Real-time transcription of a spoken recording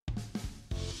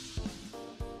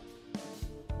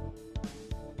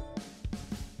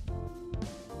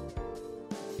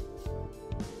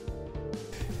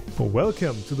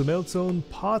Welcome to the Meltzone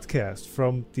podcast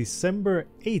from December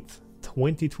 8th,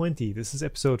 2020. This is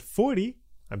episode 40.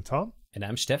 I'm Tom. And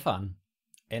I'm Stefan.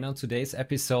 And on today's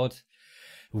episode,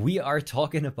 we are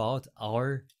talking about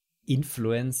our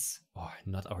influence, or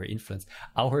not our influence,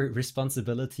 our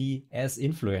responsibility as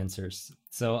influencers.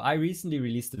 So I recently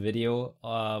released a video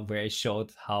where I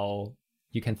showed how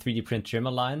you can 3D print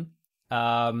trimmer line.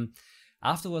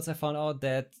 Afterwards, I found out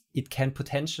that it can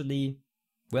potentially,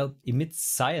 emit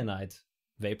cyanide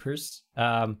vapors.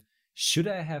 Should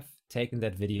I have taken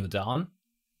that video down?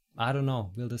 I don't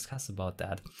know. We'll discuss about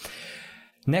that.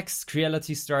 Next,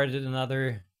 Creality started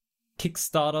another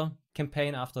Kickstarter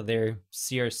campaign after their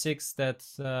CR6 that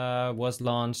was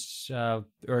launched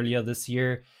earlier this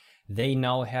year. They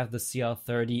now have the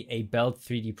CR30, a belt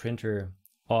 3D printer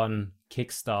on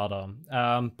Kickstarter.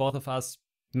 Both of us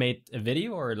made a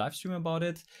video or a live stream about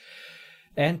it,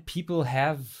 and people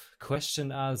have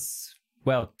questioned us,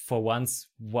 for once,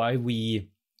 why we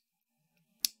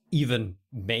even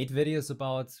made videos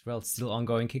about, still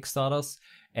ongoing Kickstarters,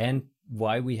 and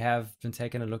why we have been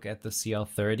taking a look at the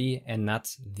CR30 and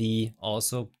not the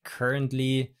also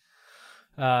currently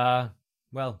belt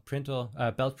printer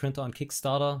on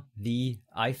Kickstarter, the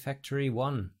iFactory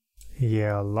One.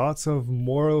 Yeah, lots of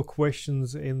moral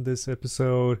questions in this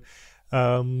episode.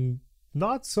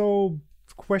 Not so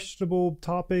questionable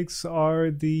topics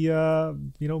are the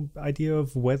idea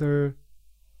of whether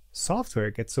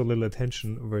software gets so little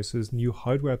attention versus new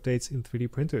hardware updates in 3D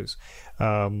printers.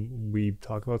 We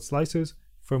talk about slicers,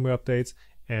 firmware updates,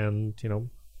 and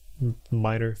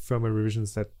minor firmware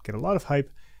revisions that get a lot of hype,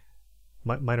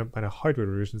 minor hardware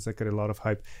revisions that get a lot of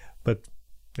hype, but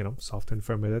software and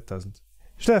firmware that doesn't.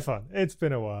 Stefan, it's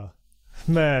been a while,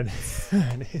 man.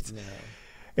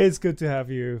 It's good to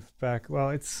have you back. Well,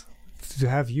 it's to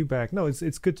have you back. No,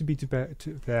 it's good to be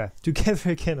together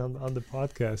again on the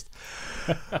podcast.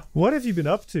 What have you been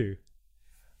up to?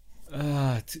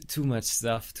 Too much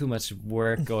stuff, too much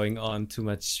work going on, too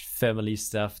much family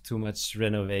stuff, too much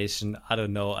renovation. I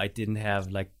don't know. I didn't have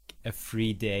a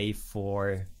free day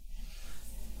for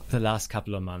the last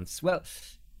couple of months. Well,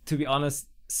 to be honest,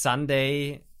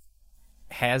 Sunday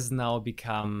has now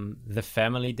become the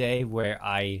family day where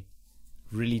I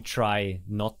really try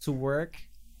not to work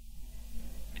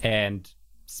and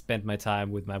spend my time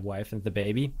with my wife and the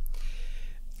baby.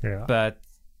 Yeah. But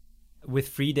with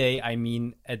free day, I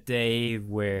mean a day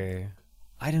where,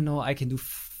 I don't know, I can do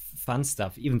fun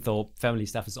stuff, even though family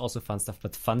stuff is also fun stuff,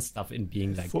 but fun stuff in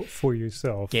being for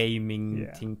yourself, gaming,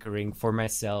 tinkering for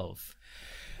myself.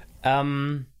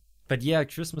 But yeah,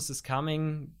 Christmas is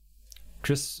coming.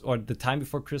 The time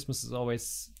before Christmas is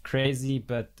always crazy,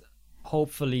 but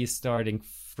hopefully starting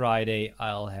Friday,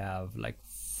 I'll have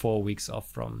 4 weeks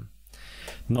off from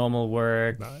normal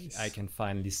work. Nice. I can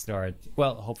finally start.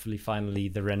 Hopefully finally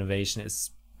the renovation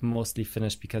is mostly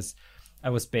finished, because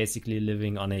I was basically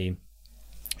living on a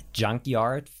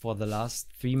junkyard for the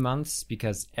last 3 months,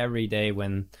 because every day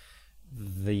when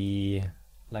the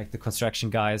construction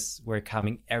guys were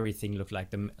coming, everything looked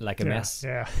like a mess.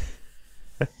 Yeah.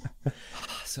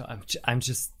 So I'm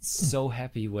just so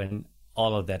happy when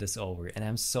all of that is over, and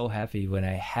I'm so happy when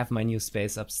I have my new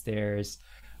space upstairs,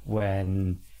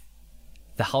 when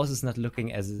the house is not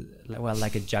looking as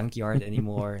like a junkyard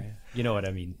anymore. You know what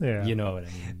I mean? Yeah. You know what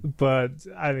I mean. But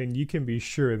I mean, you can be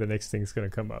sure the next thing's going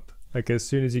to come up. As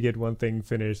soon as you get one thing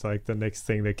finished, the next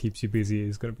thing that keeps you busy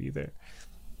is going to be there.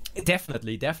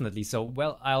 Definitely. So,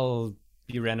 I'll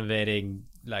be renovating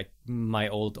my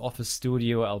old office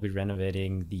studio. I'll be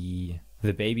renovating the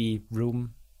baby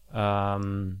room.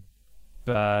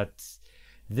 But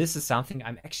this is something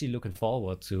I'm actually looking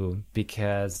forward to,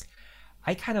 because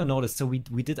I kind of noticed. So we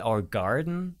did our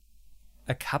garden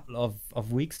a couple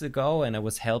of weeks ago, and I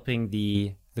was helping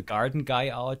the garden guy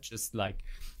out, just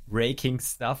raking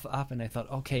stuff up. And I thought,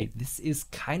 okay, this is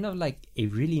kind of a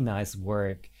really nice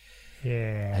work.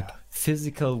 Yeah.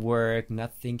 Physical work,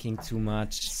 not thinking too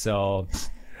much. So,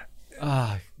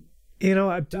 doing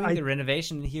the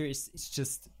renovation here is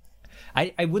just,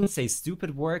 I wouldn't say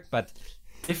stupid work, but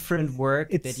different work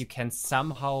that you can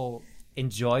somehow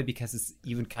enjoy, because it's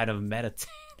even kind of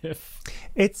meditative.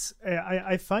 It's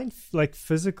I find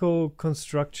physical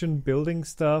construction, building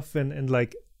stuff, and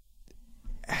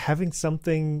having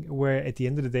something where at the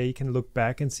end of the day you can look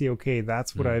back and see, okay,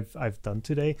 that's what I've done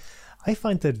today. I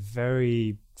find that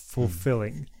very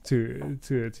fulfilling to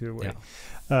a way.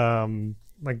 Yeah.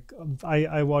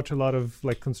 I watch a lot of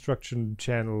construction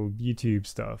channel YouTube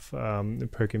stuff,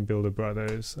 Perkin Builder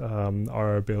Brothers,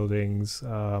 R Buildings,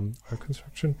 R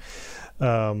Construction,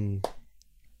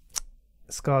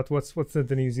 Scott, what's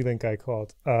the New Zealand guy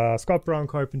called? Scott Brown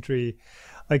Carpentry.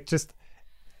 Like, just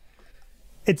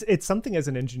it's something as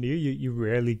an engineer you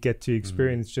rarely get to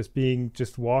experience.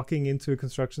 Just walking into a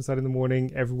construction site in the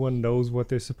morning. Everyone knows what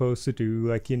they're supposed to do.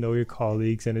 Like, you know your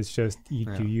colleagues, and it's just you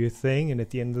do your thing. And at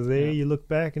the end of the day, you look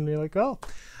back and you're like, oh,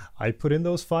 I put in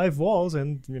those 5 walls,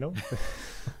 and you know.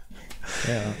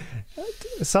 Yeah.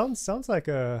 It sounds like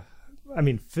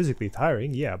physically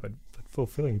tiring, yeah, but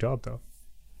fulfilling job though.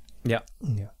 Yeah,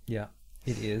 Yeah,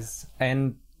 it is.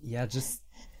 And yeah, just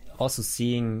also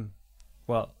seeing,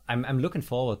 well, I'm looking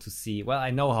forward to see, well,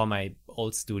 I know how my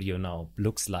old studio now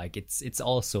looks like. It's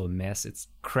also a mess. It's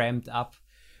cramped up.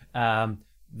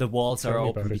 The walls are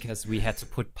open because we had to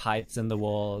put pipes in the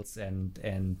walls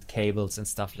and cables and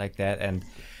stuff like that, and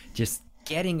just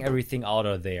getting everything out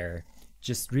of there,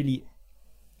 just really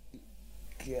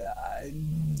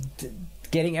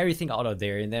getting everything out of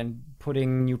there, and then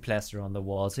putting new plaster on the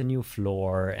walls, a new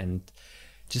floor, and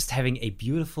just having a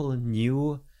beautiful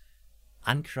new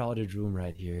uncrowded room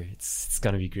right here. It's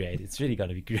gonna be great. It's really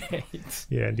gonna be great.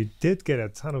 Yeah, and you did get a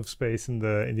ton of space in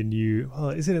the new. Well,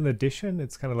 is it an addition?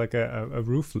 It's kind of like a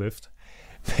roof lift,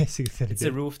 basically. It's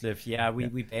a roof lift. Yeah,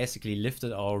 we basically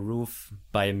lifted our roof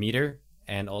by a meter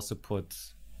and also put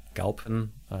Gaupen.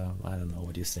 I don't know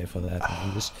what you say for that in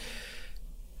English.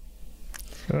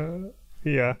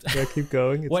 Yeah, keep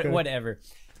going. Whatever.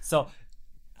 So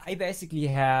I basically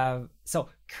have, so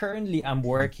currently I'm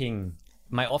working,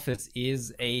 my office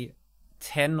is a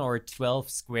 10 or 12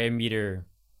 square meter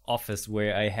office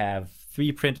where I have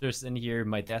 3 printers in here,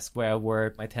 my desk where I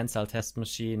work, my tensile test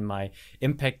machine, my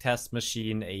impact test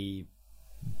machine, a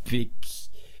big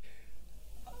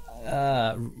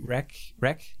rack.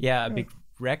 Yeah, a big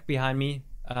rack behind me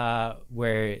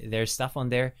where there's stuff on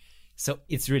there. So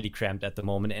it's really cramped at the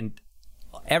moment. And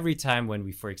every time when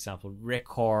we, for example,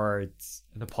 record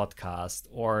the podcast,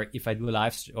 or if I do a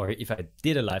live stream, or if I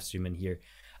did a live stream in here,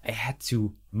 I had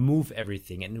to move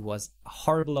everything, and it was a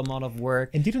horrible amount of work.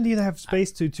 And you don't even have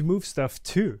space to move stuff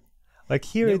too. Like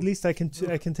here, at least I can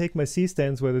take my C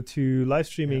stands where the 2 live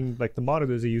streaming, like the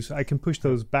monitors I use, I can push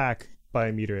those back by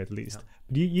a meter at least.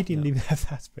 But you didn't even have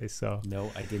that space, so.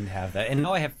 No, I didn't have that. And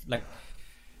now I have like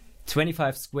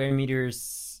 25 square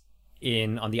meters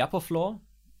on the upper floor.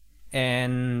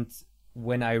 And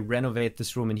when I renovate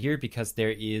this room in here, because there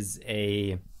is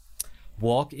a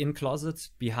walk-in closet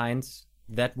behind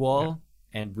that wall,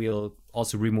 and we'll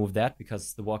also remove that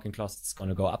because the walk-in closet is going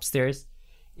to go upstairs.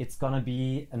 It's going to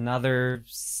be another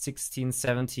 16,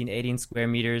 17, 18 square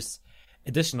meters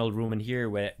additional room in here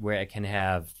where I can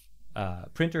have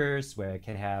printers, where I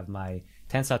can have my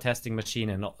tensile testing machine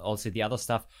and also the other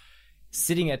stuff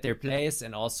sitting at their place,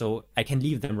 and also I can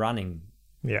leave them running.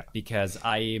 Yeah, because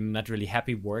I'm not really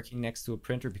happy working next to a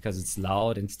printer because it's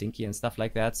loud and stinky and stuff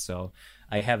like that. So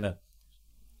I have a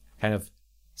kind of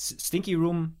stinky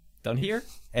room down here,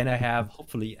 and I have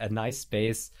hopefully a nice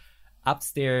space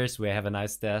upstairs where I have a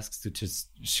nice desk to just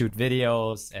shoot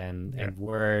videos and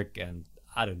work, and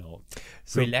I don't know,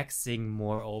 relaxing,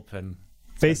 more open.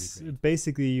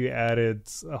 Basically, you added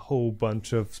a whole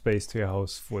bunch of space to your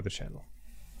house for the channel.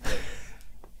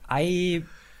 I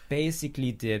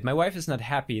basically did. My wife is not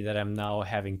happy that I'm now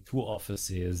having 2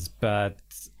 offices, but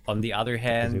on the other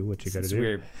hand, since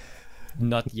we're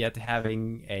not yet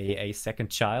having a second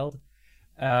child,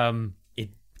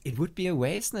 it would be a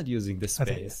waste not using this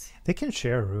space. They can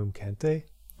share a room, can't they?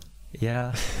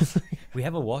 Yeah. We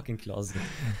have a walk-in closet,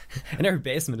 and our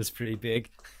basement is pretty big.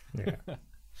 Yeah.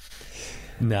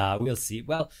 Nah, we'll see.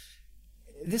 Well,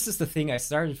 this is the thing. I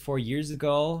started 4 years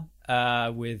ago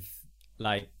with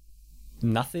like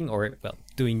nothing, or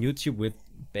doing YouTube with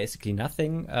basically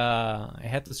nothing. I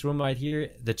had this room right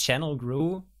here. The channel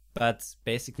grew, but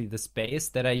basically the space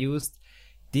that I used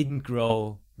didn't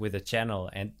grow with the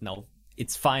channel. And now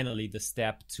it's finally the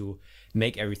step to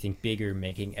make everything bigger,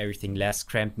 making everything less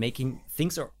cramped, making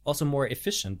things are also more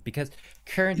efficient. Because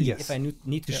currently, if I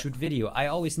need to shoot video, I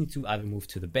always need to either move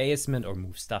to the basement or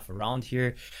move stuff around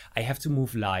here. I have to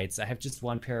move lights. I have just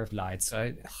 1 pair of lights.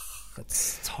 So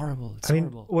it's horrible. It's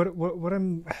horrible. What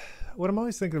I'm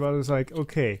always thinking about is like,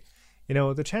 okay, you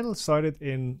know, the channel started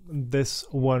in this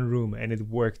one room and it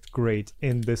worked great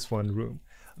in this one room.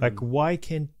 Like, why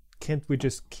can't we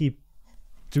just keep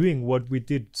doing what we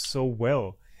did so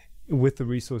well with the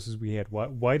resources we had?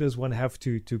 Why does one have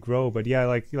to grow? But yeah,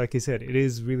 like you said, it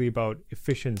is really about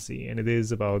efficiency, and it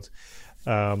is about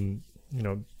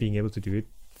being able to do it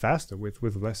faster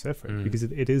with less effort, because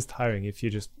it is tiring if you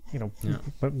just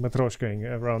matroshkaing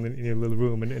around in your little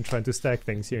room and trying to stack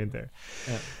things here and there.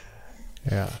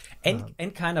 Yeah.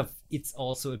 And kind of it's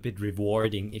also a bit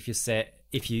rewarding if you say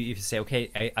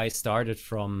okay, I started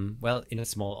from in a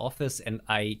small office and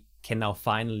I can now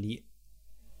finally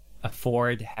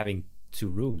afford having 2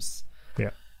 rooms.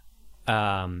 Yeah.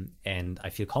 And I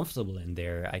feel comfortable in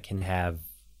there. I can have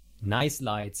nice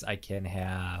lights, I can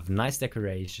have nice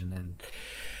decoration, and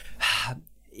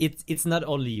it's not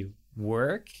only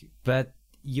work, but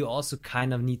you also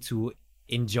kind of need to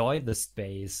enjoy the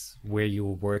space where you're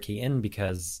working in,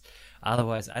 because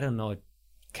otherwise, I don't know, it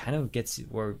kind of gets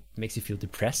or makes you feel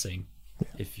depressing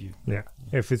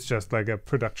if it's just like a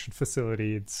production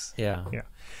facility. It's yeah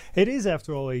it is,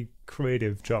 after all, a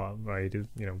creative job, right?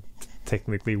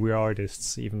 Technically we're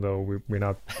artists, even though we're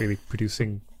not really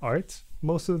producing art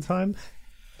most of the time,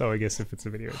 though I guess if it's a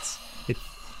video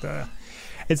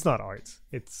it's not art,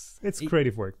 it's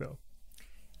creative work, though.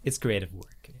 It's creative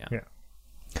work.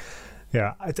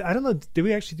 Yeah, I don't know. Did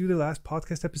we actually do the last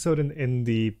podcast episode in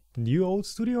the old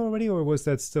studio already, or was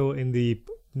that still in the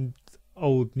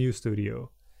old new studio?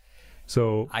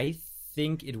 So I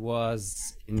think it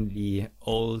was in the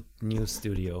old new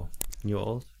studio.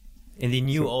 In the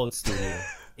new old studio.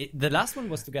 The last one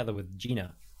was together with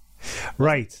Gina.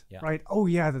 Right. Yeah. Right. Oh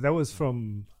yeah, that was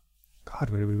from.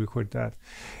 God, where did we record that?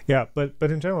 Yeah, but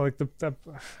in general, like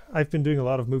I've been doing a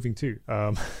lot of moving too.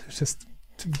 Just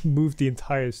moved the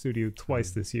entire studio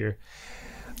twice this year.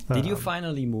 Did you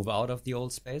finally move out of the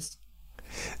old space?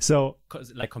 So,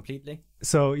 like, completely?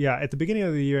 So yeah, at the beginning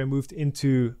of the year, I moved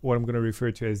into what I'm going to refer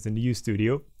to as the new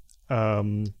studio.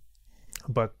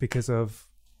 But because of,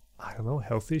 I don't know,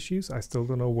 health issues, I still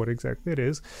don't know what exactly it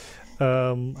is.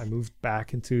 I moved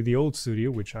back into the old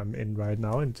studio, which I'm in right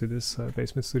now, into this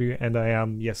basement studio. And I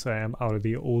am out of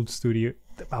the old studio.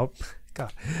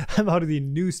 I'm out of the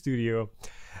new studio.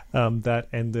 That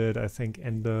ended, I think,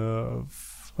 end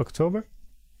of October.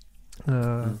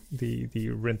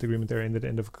 The rent agreement there ended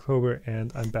end of October,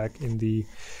 and I'm back in the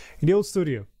old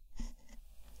studio.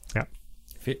 Yeah.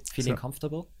 Feeling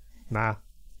comfortable? Nah.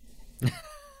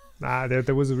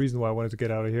 There was a reason why I wanted to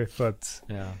get out of here, but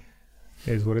yeah,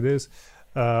 it is what it is.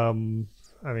 I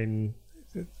mean,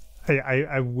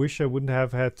 I wish I wouldn't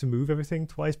have had to move everything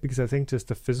twice, because I think just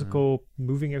the physical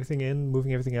moving everything in,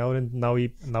 moving everything out, and now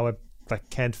I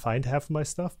can't find half of my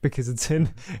stuff because it's in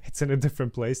a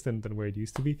different place than where it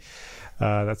used to be.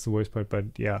 That's the worst part, but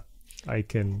yeah, I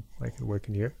can work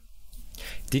in here.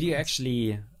 Did you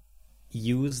actually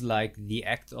use like the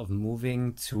act of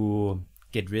moving to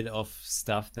get rid of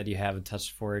stuff that you haven't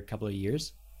touched for a couple of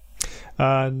years?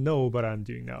 No, but I'm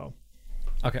doing now.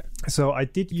 Okay. So I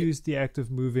did use the act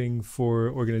of moving for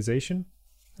organization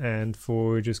and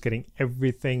for just getting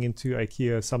everything into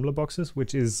IKEA Samla boxes,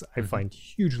 which is, I find,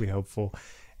 hugely helpful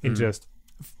in just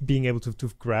being able to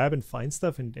grab and find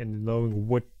stuff and knowing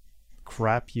what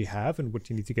crap you have and what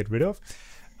you need to get rid of.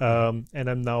 And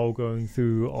I'm now going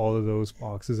through all of those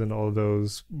boxes and all of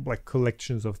those like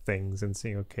collections of things and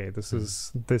seeing, okay,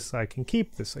 this I can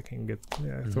keep, this I can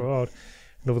throw out.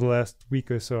 And over the last week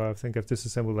or so, I think I've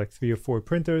disassembled like 3 or 4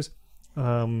 printers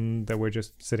that were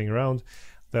just sitting around,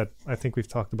 that I think we've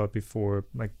talked about before.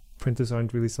 Like, printers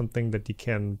aren't really something that you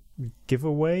can give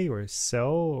away or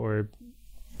sell, or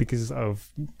because of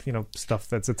stuff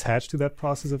that's attached to that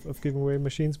process of giving away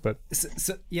machines. But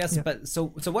so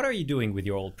what are you doing with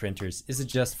your old printers? Is it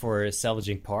just for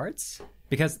salvaging parts?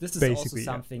 Because this is basically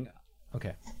also something. Yeah.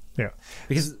 Okay. Yeah.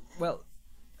 Because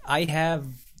I have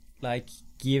like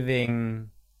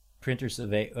giving printers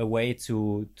away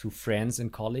to friends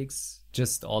and colleagues,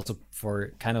 just also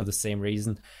for kind of the same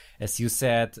reason as you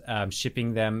said.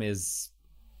 Shipping them is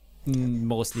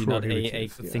mostly not a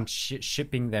good thing.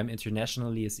 Shipping them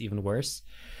internationally is even worse.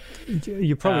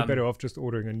 You're probably better off just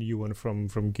ordering a new one from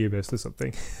Gearbest or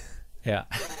something. Yeah.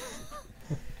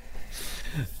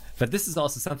 But this is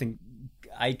also something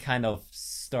I kind of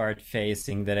start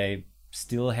facing, that I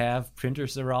still have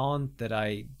printers around that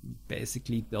I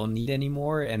basically don't need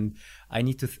anymore, and I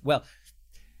need to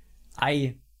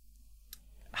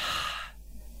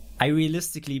I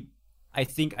realistically, I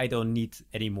think I don't need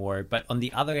anymore. But on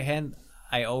the other hand,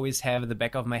 I always have in the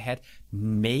back of my head,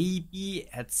 maybe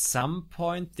at some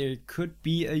point there could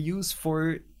be a use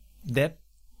for that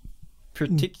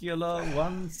particular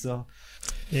one. So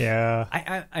yeah,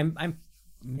 I'm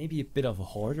maybe a bit of a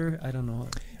hoarder. I don't know.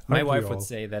 My wife would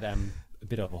say that I'm a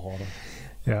bit of a hoarder.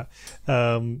 Yeah.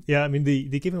 I mean,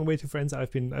 the giving away to friends,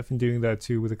 I've been doing that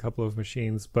too with a couple of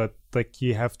machines, but like,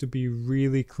 you have to be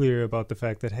really clear about the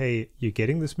fact that, hey, you're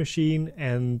getting this machine,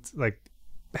 and like,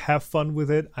 have fun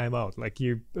with it, I'm out. Like,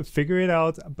 you figure it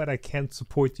out, but I can't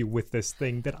support you with this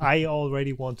thing that I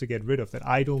already want to get rid of, that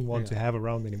I don't want to have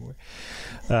around anymore.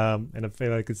 And I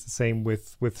feel like it's the same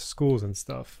with schools and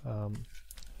stuff.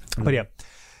 But yeah.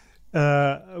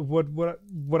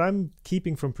 What I'm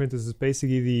keeping from printers is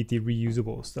basically the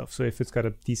reusable stuff. So if it's got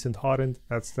a decent hot end,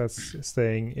 that's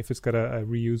staying. If it's got a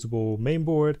reusable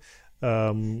mainboard,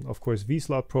 of course,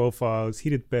 V-slot profiles,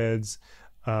 heated beds,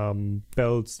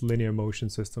 belts, linear motion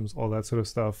systems, all that sort of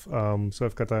stuff. So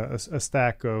I've got a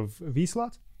stack of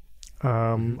V-slot.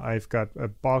 I've got a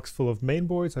box full of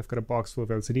mainboards. I've got a box full of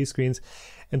LCD screens,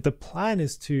 and the plan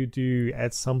is to do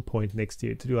at some point next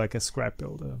year to do like a scrap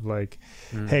build of like,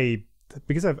 hey,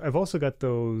 because I've also got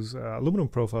those aluminum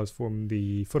profiles from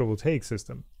the photovoltaic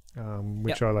system,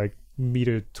 which are like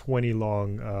 1.20 m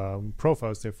long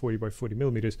profiles. They're 40 by 40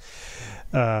 millimeters,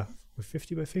 with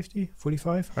 50 by 50,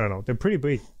 45. I don't know. They're pretty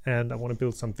big, and I want to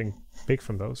build something big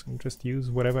from those and just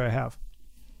use whatever I have.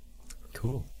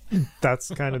 Cool. That's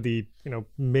kind of the,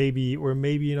 maybe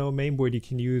mainboard you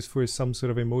can use for some sort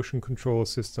of a motion control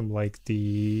system like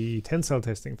the tensile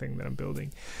testing thing that I'm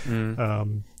building,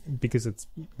 because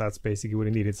that's basically what I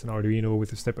need. It's an Arduino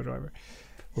with a stepper driver,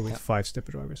 or with 5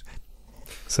 stepper drivers.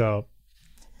 So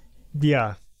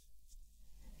yeah,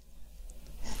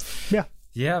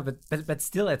 but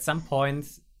still at some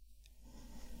point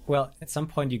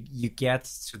you get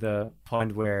to the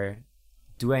point where,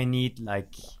 do I need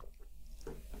like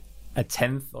a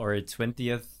 10th or a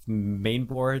 20th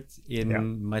mainboard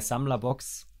in my Samla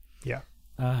box? Yeah.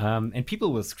 And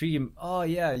people will scream, "Oh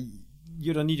yeah,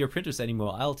 you don't need your printers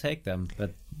anymore. I'll take them."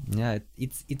 But yeah,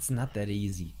 it's not that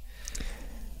easy.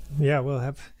 Yeah,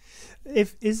 well,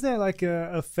 is there like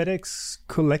a FedEx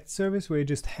collect service where you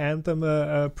just hand them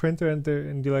a printer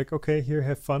and you're like, okay, here,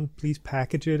 have fun. Please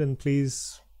package it and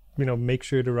please, make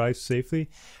sure it arrives safely.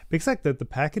 Because like the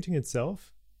packaging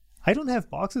itself, I don't have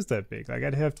boxes that big. Like,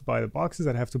 I'd have to buy the boxes.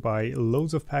 I'd have to buy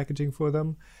loads of packaging for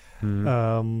them.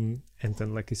 And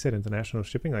then, like you said, international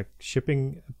shipping. Like,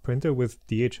 shipping a printer with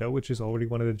DHL, which is already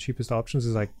one of the cheapest options,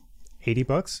 is like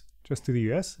 $80 just to the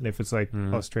US. And if it's like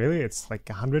Australia, it's like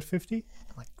 $150.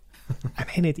 Like, an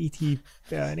Enid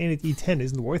E10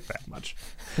 isn't worth that much.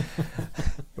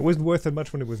 It wasn't worth that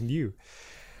much when it was new.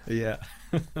 Yeah.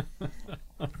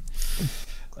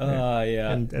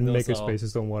 And maker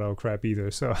spaces don't want our crap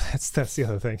either, so that's the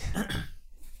other thing.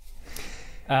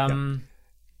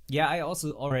 I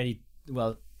also already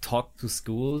talked to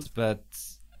schools, but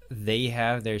they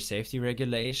have their safety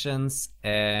regulations,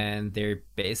 and they're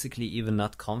basically even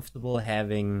not comfortable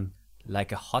having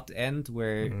like a hot end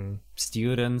where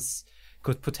students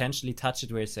could potentially touch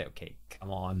it, where you say, okay,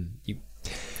 come on, you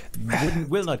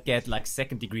will not get like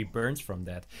 2nd-degree burns from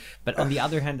that. But on the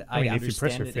other hand, I understand, if you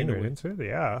press your finger into it,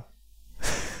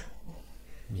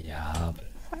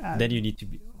 but then you need to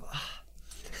be.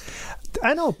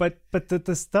 I know, but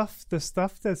the stuff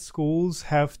that schools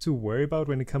have to worry about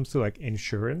when it comes to like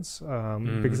insurance,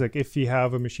 because like if you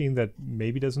have a machine that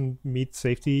maybe doesn't meet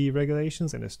safety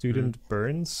regulations and a student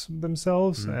burns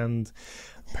themselves and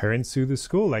parents sue the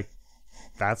school, like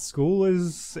that school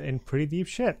is in pretty deep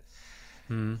shit.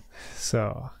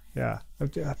 So yeah,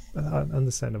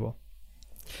 understandable.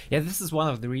 Yeah, this is one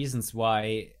of the reasons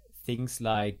why things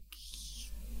like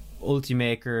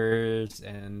Ultimakers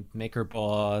and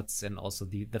MakerBots and also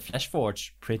the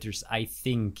FlashForge printers, I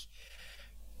think,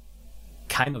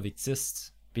 kind of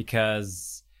exist,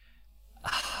 because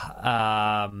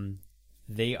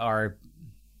they are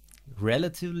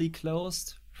relatively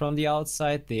closed from the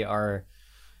outside. They are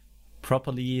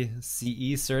properly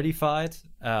CE certified,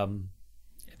 at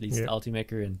least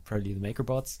Ultimaker and probably the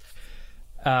MakerBots.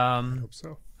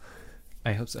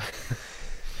 I hope so.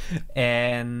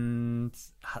 And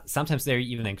sometimes they're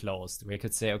even enclosed, where you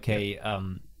could say, okay,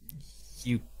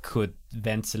 you could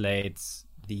ventilate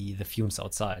the fumes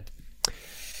outside.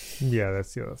 Yeah,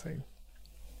 that's the other thing.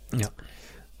 Yeah.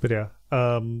 But yeah,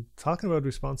 talking about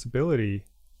responsibility,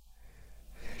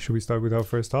 should we start with our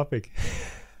first topic?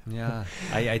 Yeah,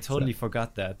 I totally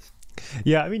forgot that.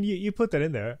 Yeah, I mean, you put that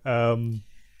in there. I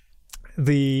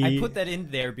put that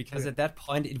in there because at that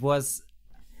point it was...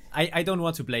 I don't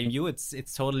want to blame you.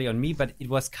 It's totally on me, but it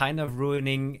was kind of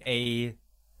ruining a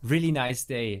really nice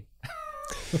day.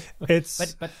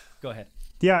 It's but go ahead.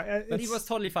 Yeah, but it was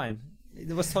totally fine.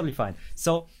 It was totally fine.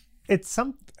 So it's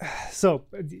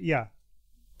yeah.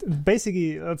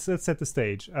 Basically, let's set the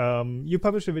stage. You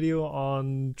published a video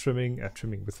on printing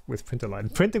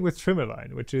with trimmer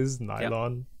line, which is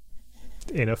nylon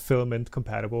in a filament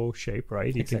compatible shape,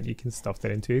 right? You can stuff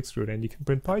that into extruder and you can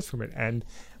print parts from it, and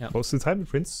most of the time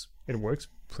it works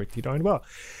pretty darn well.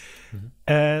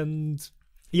 And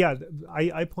yeah,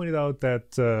 I pointed out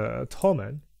that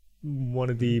Tallman, one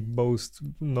of the most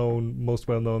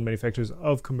well-known manufacturers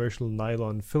of commercial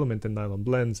nylon filament and nylon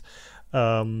blends,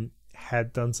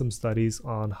 had done some studies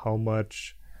on how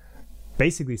much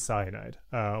basically cyanide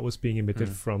was being emitted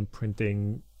from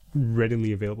printing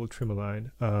readily available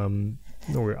Trimoline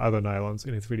or other nylons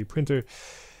in a 3D printer.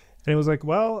 And it was like,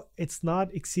 well, it's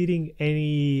not exceeding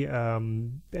any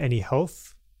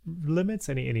health limits,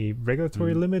 any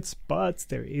regulatory limits, but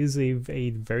there is a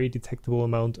very detectable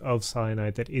amount of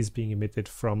cyanide that is being emitted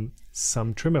from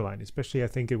some Trimoline, especially I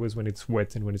think it was when it's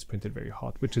wet and when it's printed very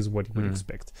hot, which is what you would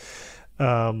expect.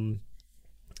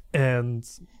 And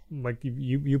like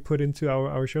you put into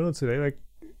our show notes today, like,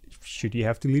 should you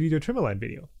have to delete your Trimoline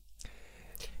video?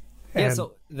 Yeah,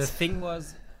 so the thing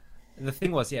was,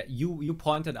 yeah, you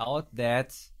pointed out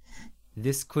that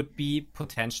this could be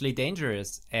potentially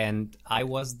dangerous, and I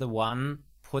was the one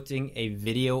putting a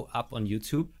video up on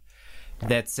YouTube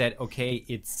that said, okay,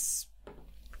 it's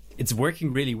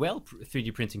working really well,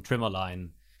 3D printing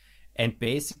Trimoline, and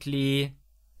basically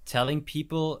telling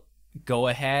people, go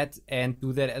ahead and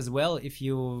do that as well if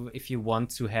you want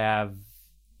to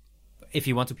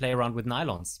play around with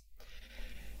nylons.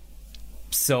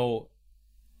 So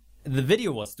the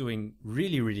video was doing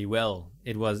really, really well.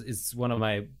 It's one of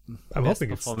my I'm best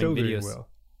hoping it's performing still videos. doing well.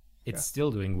 It's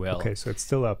still doing well. Okay, so it's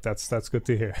still up. That's good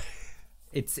to hear.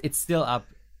 It's still up.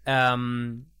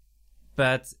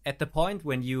 But at the point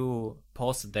when you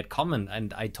posted that comment,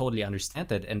 and I totally understand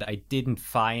that, and I didn't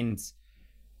find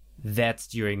that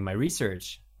during my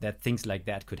research that things like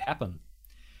that could happen,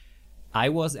 I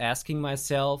was asking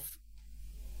myself,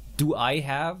 do I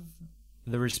have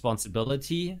the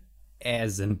responsibility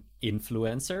as an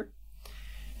influencer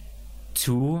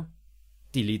to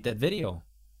delete that video?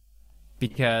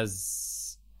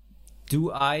 Because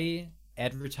do I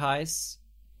advertise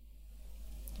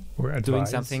or advise, doing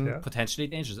something potentially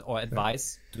dangerous, or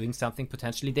advise doing something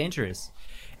potentially dangerous?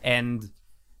 And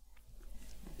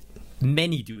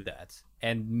many do that,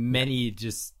 and many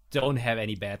just don't have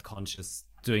any bad conscience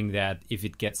doing that if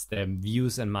it gets them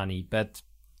views and money. But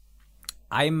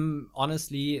I'm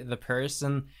honestly the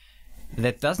person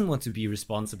that doesn't want to be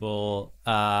responsible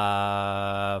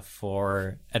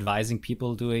for advising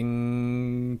people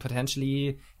doing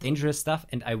potentially dangerous stuff.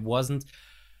 And I wasn't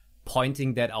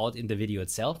pointing that out in the video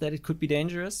itself that it could be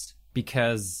dangerous,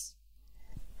 because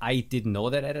I didn't know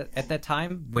that at that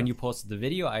time. When you posted the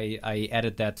video, I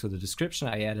added that to the description.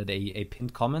 I added a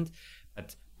pinned comment,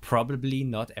 but probably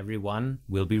not everyone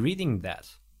will be reading that.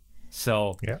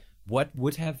 So what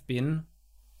would have been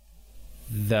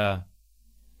the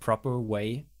proper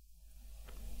way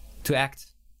to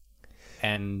act?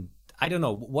 And I don't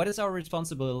know, what's our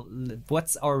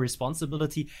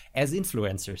responsibility as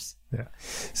influencers? Yeah.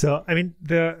 So I mean,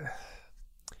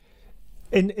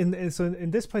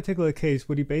 in this particular case,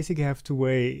 what you basically have to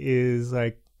weigh is,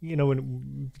 like, you know,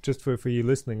 when, just for you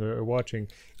listening or watching,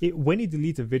 when you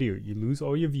delete a video, you lose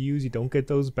all your views, you don't get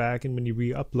those back, and when you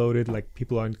re-upload it, like,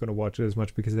 people aren't going to watch it as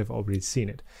much because they've already seen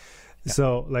it. Yeah.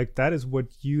 So, like, that is what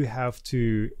you have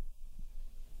to.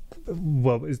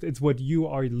 Well, it's what you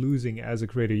are losing as a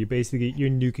creator. You're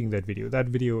nuking that video. That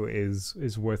video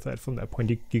is worth that from that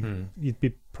point.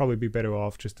 You'd probably be better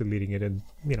off just deleting it and,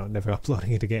 you know, never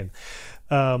uploading it again.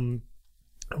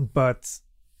 But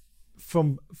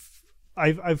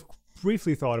I've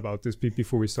briefly thought about this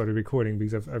before we started recording,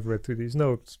 because I've read through these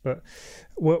notes. But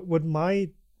what my,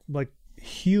 like,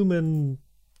 human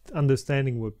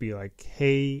understanding would be like,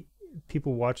 hey,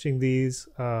 people watching these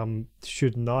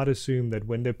should not assume that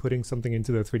when they're putting something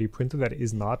into their 3D printer that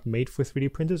is not made for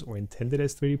 3D printers or intended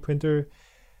as 3D printer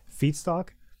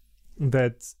feedstock,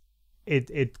 that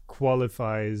it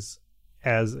qualifies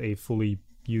as a fully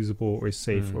usable or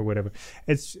safe or whatever.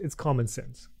 It's common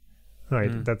sense,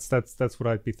 right? That's what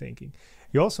I'd be thinking.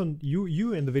 You also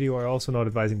you in the video are also not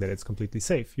advising that it's completely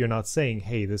safe. You're not saying,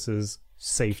 hey, this is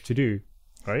safe to do,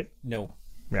 right? No.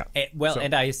 Yeah.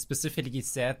 And I specifically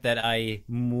said that I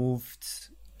moved,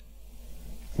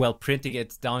 printing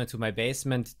it down into my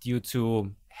basement due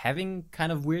to having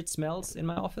kind of weird smells in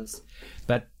my office.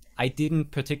 But I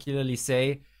didn't particularly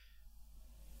say,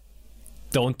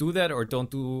 don't do that, or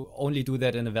only do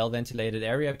that in a well-ventilated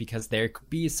area, because there could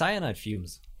be cyanide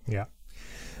fumes. Yeah.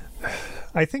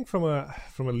 I think from a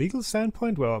legal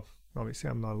standpoint, well, obviously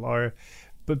I'm not a lawyer,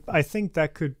 but I think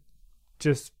that could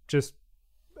just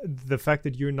the fact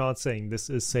that you're not saying this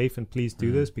is safe and please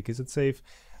do this because it's safe,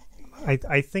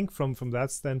 I think from that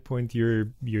standpoint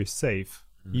you're safe.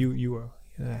 You are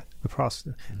the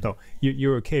process. No,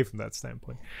 you're okay from that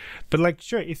standpoint. But, like,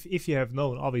 sure, if you have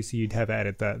known, obviously you'd have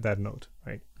added that note,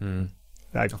 right?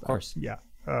 Of course. Yeah.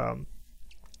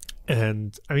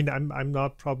 And I mean, I'm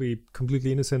not probably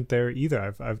completely innocent there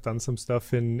either. I've done some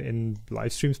stuff in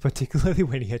live streams, particularly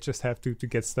when you just have to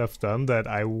get stuff done that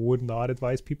I would not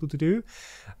advise people to do,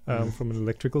 from an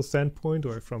electrical standpoint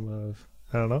or from a,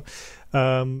 I don't know.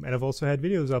 And I've also had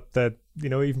videos up that, you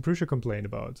know, even Prusa complained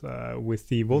about, with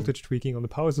the voltage tweaking on the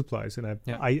power supplies. And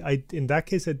I in that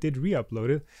case, I did re-upload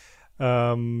it,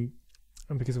 and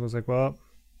because it was like, well,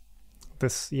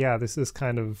 this is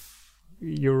kind of,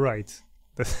 you're right.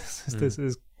 This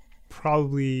is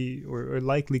probably or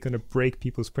likely going to break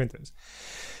people's printers,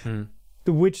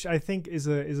 which I think is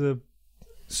a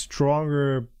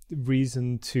stronger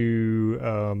reason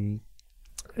to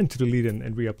delete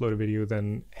and re-upload a video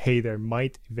than, hey, there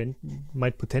might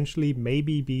potentially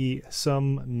maybe be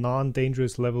some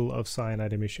non-dangerous level of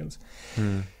cyanide emissions.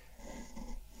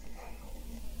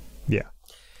 Yeah.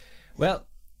 Well,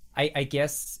 I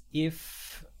guess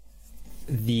if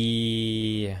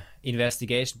the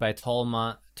investigation by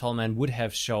Tolman would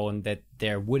have shown that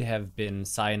there would have been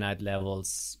cyanide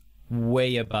levels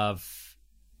way above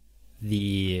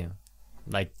the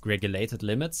regulated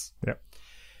limits,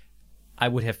 I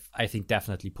would have, I think,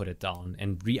 definitely put it down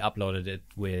and re-uploaded it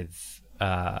with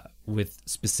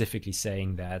specifically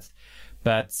saying that.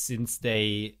 But since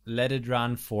they let it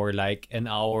run for like an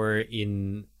hour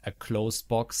in a closed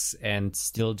box and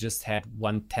still just had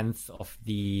 1/10 of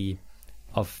the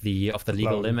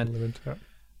legal limit,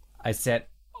 I said,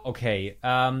 okay,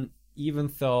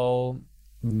 even though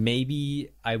maybe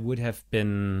I would have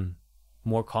been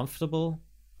more comfortable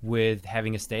with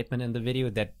having a statement in the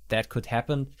video that could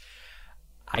happen,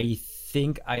 I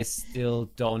think I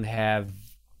still don't have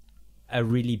a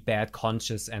really bad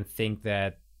conscience and think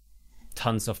that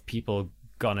tons of people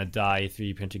gonna die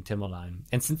 3D printing Timberline.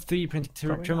 And since 3D printing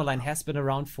Timberline has been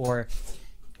around for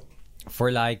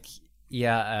like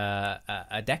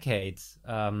a decade,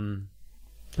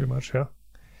 pretty much, yeah.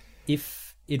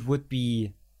 If it would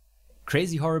be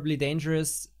crazy horribly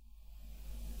dangerous,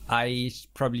 I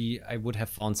would have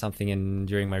found something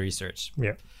during my research.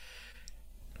 Yeah.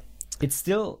 It's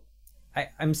still,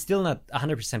 I'm still not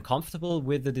 100% comfortable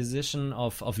with the decision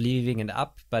of leaving it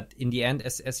up, but in the end,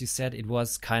 as you said, it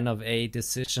was kind of a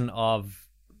decision of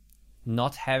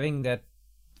not having that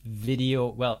video,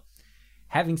 well,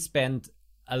 having spent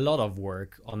a lot of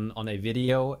work on a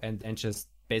video and just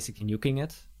basically nuking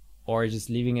it, or just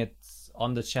leaving it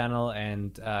on the channel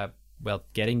and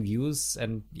getting views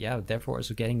and therefore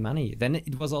also getting money. Then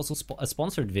it was also a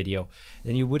sponsored video.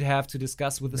 Then you would have to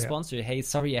discuss with the sponsor, hey,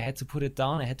 sorry, I had to put it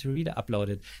down, I had to re-upload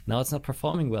it. Now it's not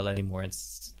performing well anymore, and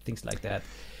things like that.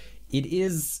 It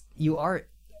is, you are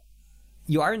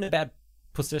in a bad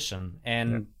position,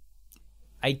 and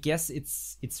I guess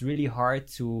it's really hard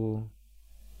to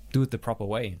do it the proper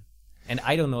way. And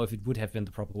I don't know if it would have been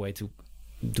the proper way to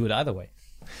do it either way.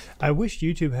 I wish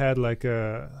YouTube had like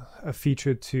a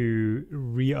feature to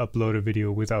re-upload a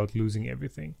video without losing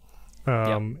everything.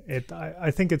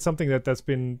 I think it's something that's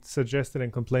been suggested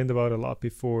and complained about a lot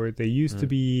before. There used to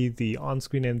be the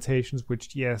on-screen annotations, which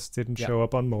didn't show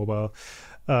up on mobile,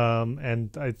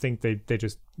 and I think they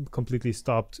just completely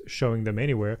stopped showing them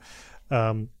anywhere.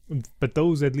 But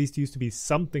those at least used to be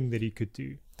something that you could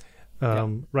do.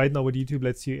 Right now what YouTube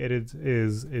lets you edit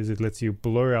is it lets you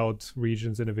blur out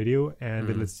regions in a video, and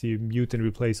it lets you mute and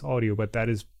replace audio, but that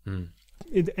is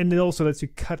it, and it also lets you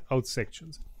cut out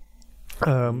sections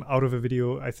out of a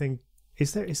video. I think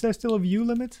is there still a view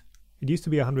limit? It used to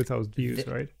be 100,000 views,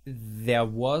 right? There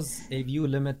was a view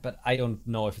limit, but I don't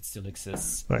know if it still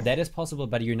exists. Right. That is possible,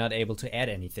 but you're not able to add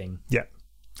anything.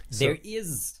 There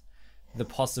is the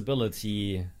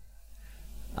possibility,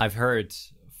 I've heard,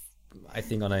 I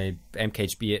think on a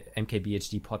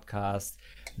MKBHD podcast,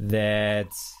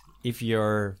 that if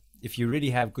you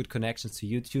really have good connections to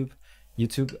YouTube,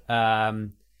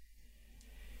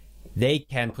 they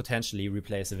can potentially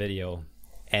replace a video,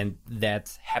 and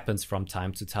that happens from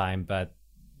time to time. But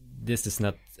this is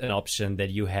not an option that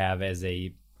you have as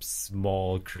a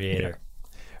small creator.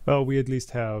 Well, we at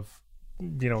least have,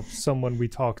 someone we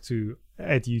talk to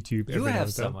at YouTube. You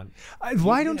have someone.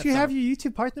 Why don't you have your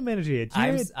YouTube partner manager yet?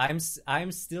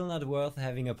 I'm still not worth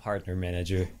having a partner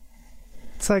manager.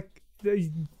 It's like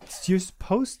you're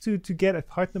supposed to get a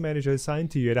partner manager assigned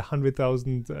to you at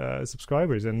 100,000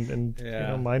 subscribers, and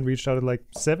mine reached out at like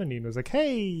 70 and was like,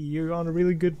 hey, you're on a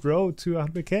really good road to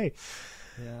 100K.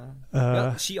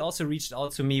 Well, she also reached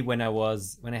out to me when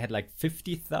I had like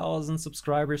 50,000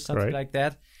 subscribers, something like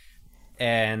that,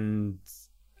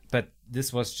 but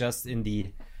this was just in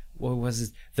the, what was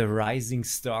it, the Rising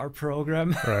Star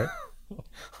program, right?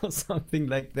 Or something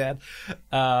like that.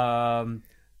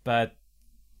 But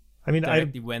I mean,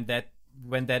 when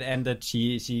when that ended,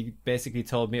 she basically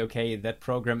told me, okay, that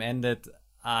program ended.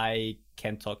 I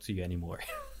can't talk to you anymore.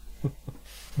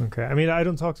 Okay. I mean, I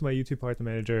don't talk to my YouTube partner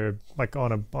manager like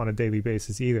on a daily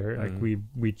basis either. Like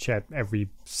we chat every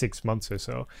 6 months or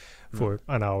so for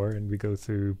an hour, and we go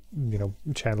through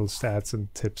channel stats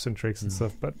and tips and tricks and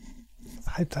stuff. But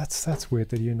that's weird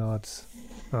that you're not.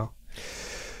 Oh,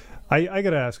 I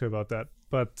gotta ask her about that.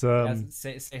 But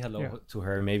say hello to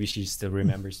her. Maybe she still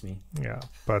remembers me. Yeah,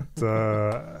 but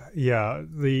the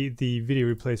video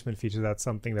replacement feature, that's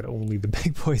something that only the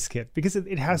big boys get, because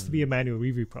it has to be a manual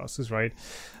review process, right?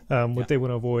 What they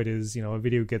want to avoid is a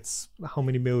video gets how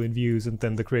many million views and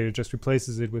then the creator just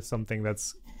replaces it with something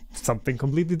that's something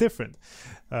completely different.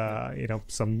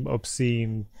 Some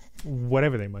obscene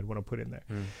whatever they might want to put in there.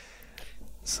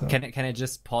 So can I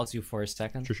just pause you for a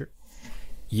second? Sure.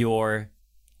 Your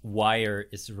wire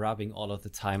is rubbing all of the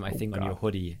time, I think, on your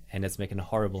hoodie, and it's making a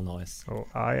horrible noise. Oh,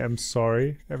 I am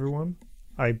sorry, everyone.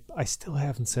 I still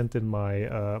haven't sent in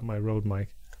my my Rode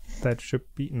mic. That should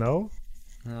be no.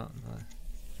 I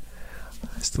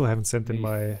still haven't sent in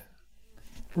my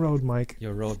Rode mic.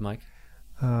 Your Rode mic.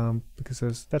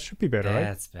 Because that should be better, right?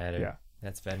 That's better. Yeah,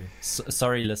 that's better.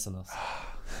 Sorry, listeners.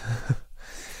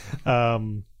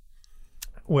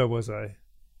 Where was I?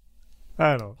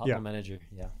 I don't know. Partner manager.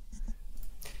 Yeah.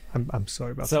 I'm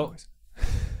sorry about that noise.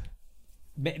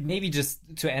 Maybe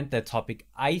just to end that topic,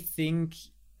 I think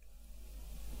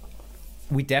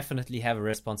we definitely have a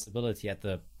responsibility at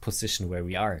the position where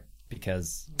we are,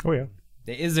 because there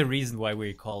is a reason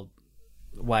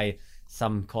why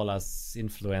some call us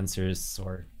influencers,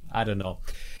 or I don't know.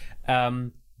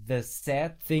 The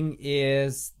sad thing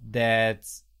is that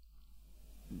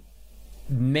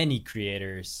many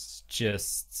creators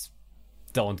just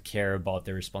don't care about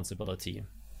their responsibility.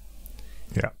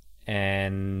 Yeah.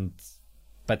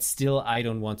 But still, I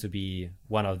don't want to be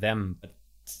one of them. But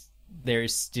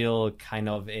there's still kind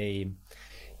of a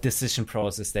decision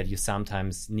process that you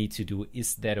sometimes need to do.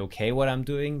 Is that okay what I'm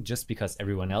doing just because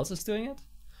everyone else is doing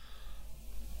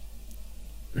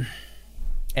it?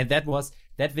 And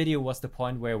that video was the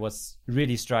point where I was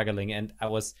really struggling, and I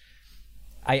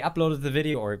uploaded the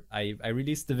video, or I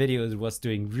released the video. It was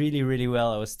doing really, really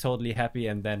well. I was totally happy,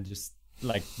 and then just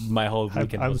like my whole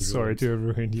weekend. I'm sorry to have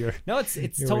ruined your. No,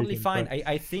 it's totally fine.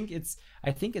 I think it's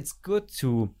good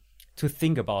to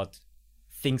think about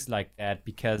things like that,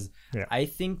 because I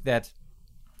think that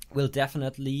will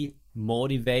definitely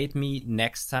motivate me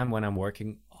next time when I'm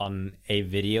working on a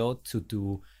video to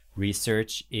do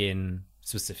research in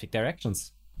specific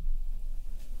directions.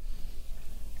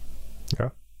 Yeah.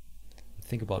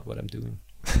 Think about what I'm doing.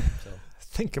 So.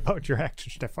 Think about your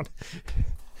actions, Stefan.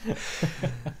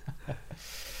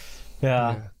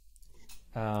 Yeah.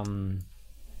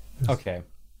 Okay.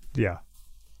 Yeah.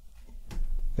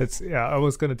 I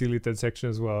was gonna delete that section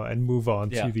as well and move on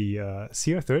to the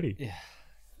CR30. Yeah.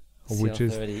 Which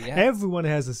CR30, is everyone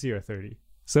has a CR30.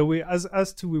 So we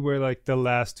we were like the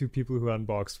last two people who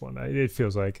unboxed one. It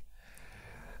feels like.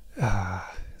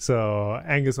 So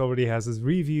Angus already has his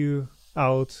review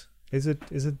out. Is it?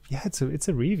 Yeah, it's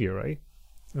a review, right?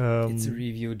 It's a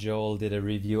review. Joel did a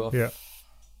review of the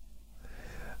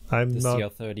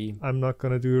CR30. I'm not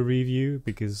gonna do a review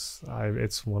because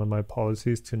it's one of my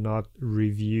policies to not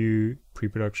review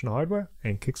pre-production hardware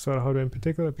and Kickstarter hardware in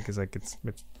particular, because like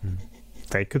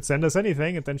they could send us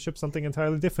anything and then ship something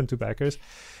entirely different to backers,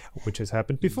 which has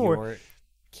happened before. Your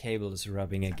cable is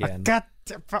rubbing again.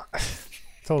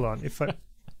 Hold on,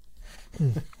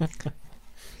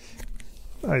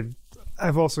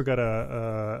 I've also got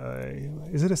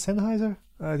is it a Sennheiser?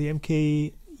 The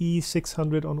MKE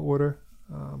 600 on order,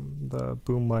 the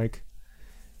boom mic,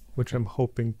 which I'm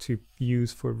hoping to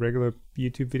use for regular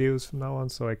YouTube videos from now on,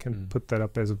 so I can put that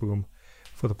up as a boom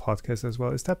for the podcast as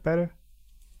well. Is that better?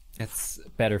 It's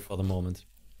better for the moment.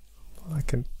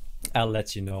 I'll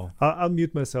let you know. I'll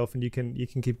mute myself, and you can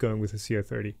keep going with the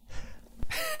CR30.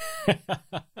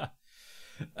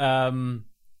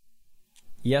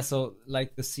 So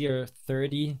like the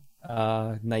CR30,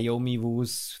 Naomi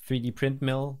Wu's 3D print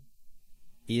mill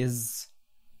is,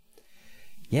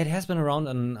 it has been around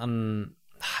on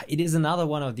it is another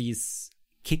one of these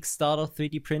Kickstarter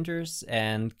 3D printers,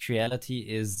 and Creality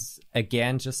is,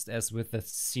 again, just as with the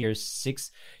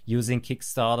CR6, using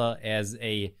Kickstarter as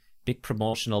a big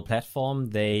promotional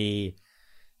platform. They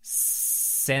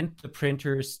sent the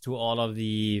printers to all of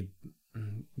the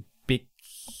big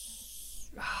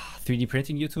 3D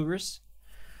printing YouTubers.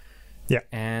 Yeah.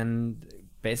 And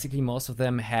basically most of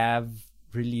them have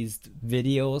released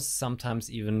videos, sometimes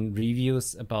even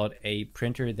reviews about a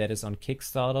printer that is on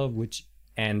Kickstarter,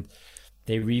 and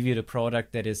they review the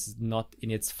product that is not in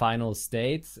its final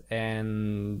state,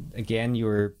 and again,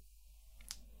 you're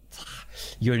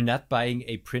not buying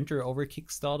a printer over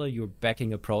Kickstarter, you're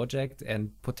backing a project,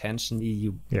 and potentially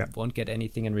you won't get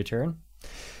anything in return.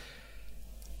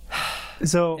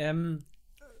 So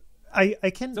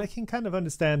I can kind of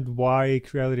understand why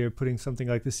Creality are putting something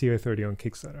like the CR30 on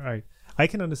Kickstarter. I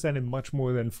can understand it much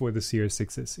more than for the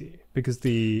CR6SE, because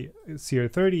the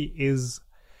CR30 is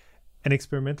an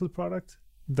experimental product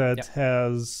that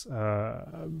has,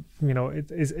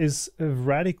 it is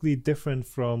radically different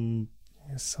from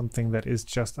something that is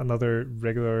just another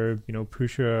regular,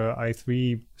 Prusa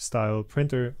i3 style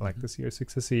printer like the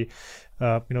CR6SE.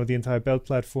 The entire belt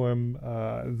platform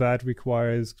that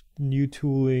requires new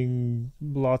tooling,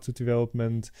 lots of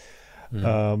development.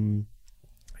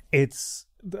 It's,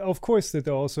 of course, that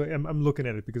also I'm looking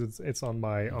at it because it's on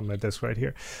my desk right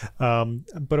here.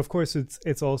 But of course,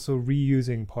 it's also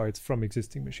reusing parts from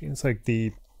existing machines, like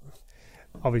the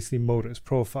obviously motors,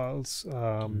 profiles,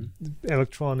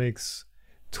 electronics,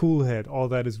 toolhead. All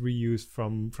that is reused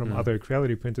from other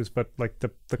Creality printers. But like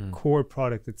the core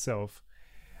product itself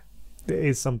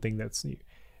is something that's new.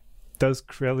 Does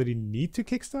Creality need to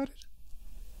kickstart it?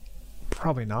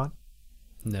 Probably not.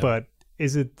 No. But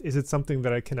is it something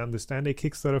that I can understand a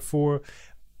Kickstarter for?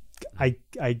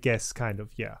 I guess kind of,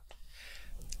 yeah.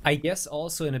 I guess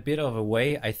also in a bit of a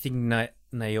way, I think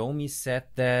Naomi said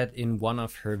that in one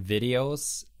of her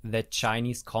videos, that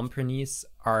Chinese companies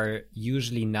are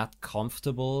usually not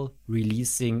comfortable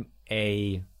releasing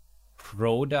a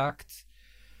product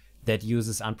that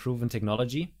uses unproven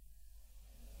technology.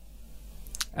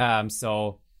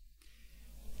 So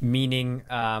meaning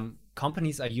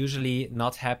companies are usually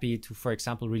not happy to, for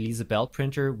example, release a belt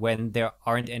printer when there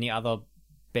aren't any other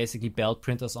basically belt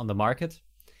printers on the market,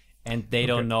 and they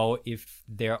don't know if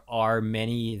there are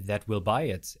many that will buy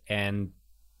it, and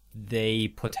they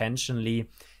potentially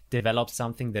develop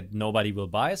something that nobody will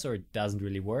buy, so it doesn't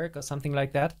really work or something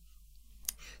like that.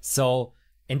 So,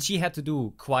 and she had to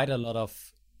do quite a lot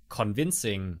of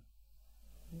convincing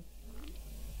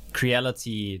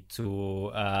Creality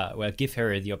to give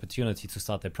her the opportunity to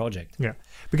start the project. Yeah,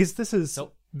 because this is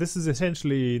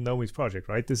essentially Naomi's project,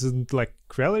 right? This isn't like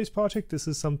Creality's project. This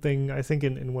is something, I think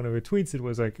in one of her tweets, it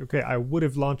was like, okay, I would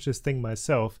have launched this thing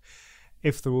myself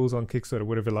if the rules on Kickstarter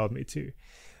would have allowed me to.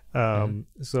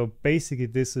 So basically,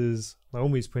 this is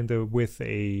Naomi's printer with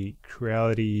a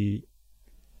Creality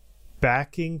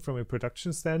backing from a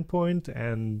production standpoint,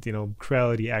 and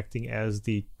Creality acting as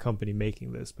the company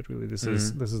making this, but really this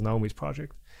is Naomi's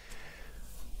project,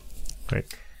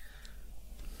 right?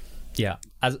 Yeah,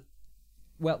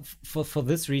 for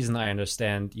this reason I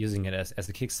understand using it as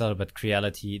a Kickstarter, but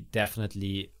Creality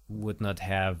definitely would not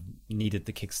have needed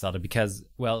the Kickstarter, because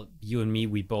you and me,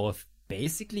 we both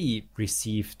basically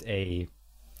received a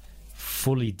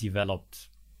fully developed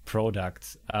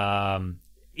product.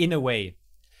 In a way,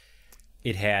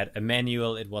 it had a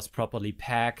manual, it was properly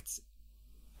packed.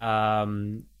 I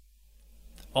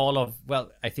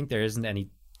think there isn't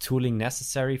any tooling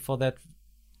necessary for that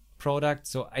product.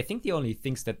 So I think the only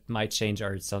things that might change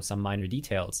are some minor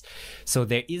details. So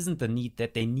there isn't the need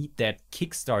that they need that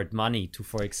kickstart money to,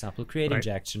 for example, create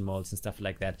injection molds and stuff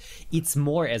like that. It's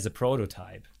more as a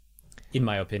prototype, in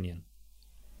my opinion.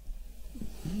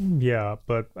 Yeah,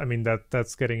 but I mean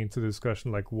that's getting into the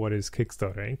discussion like what is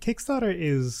Kickstarter? And Kickstarter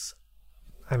is,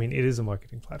 it is a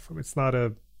marketing platform. It's not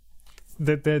a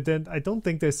that I don't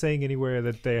think they're saying anywhere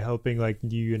that they're helping like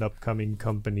new and upcoming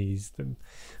companies. No,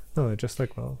 they're just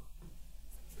like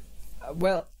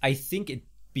I think it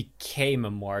became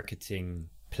a marketing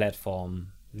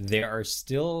platform. There's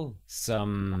still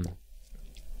some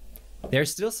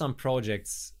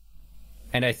projects,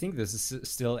 and I think this is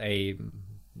still a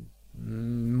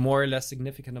more or less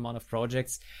significant amount of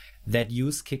projects that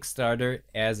use Kickstarter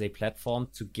as a platform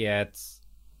to get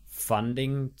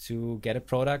funding to get a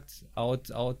product out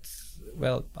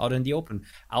in the open,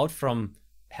 out from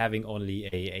having only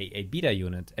a beta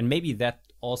unit. And maybe that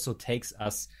also takes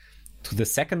us to the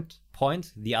second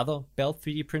point, the other Belt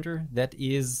 3D printer that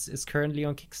is currently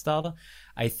on Kickstarter.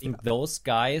 I think those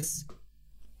guys,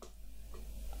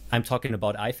 I'm talking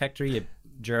about iFactory, a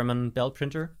German belt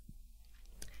printer,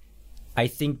 I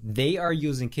think they are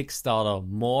using Kickstarter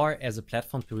more as a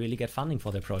platform to really get funding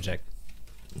for their project.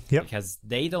 Yep. Because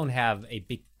they don't have a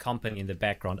big company in the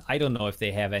background. I don't know if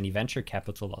they have any venture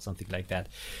capital or something like that.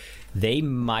 They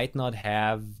might not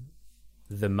have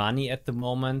the money at the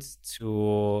moment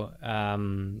to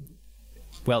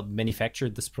manufacture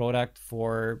this product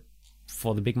for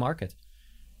the big market.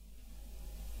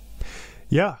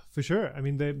 Yeah, for sure. I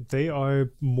mean, they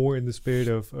are more in the spirit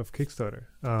of Kickstarter.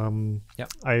 Yeah.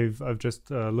 I've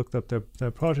just looked up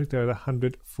their project. They're at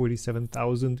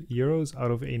 147,000 euros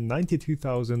out of a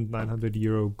 92,900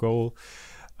 euro goal,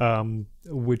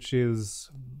 which is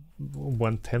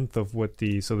 1/10 of what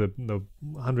the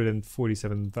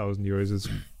 147,000 euros is,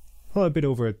 well, a bit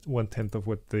over 1/10 of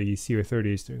what the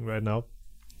CR30 is doing right now.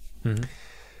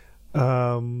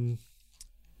 Mm-hmm.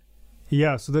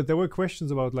 Yeah, so that there were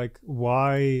questions about like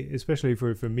why, especially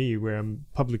for me, where I'm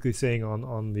publicly saying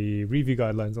on the review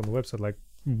guidelines on the website, like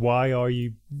why are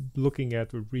you looking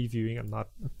at or reviewing, and not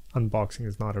unboxing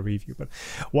is not a review, but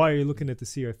why are you looking at the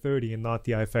CR30 and not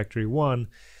the iFactory One?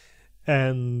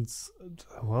 And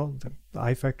well, the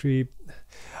iFactory,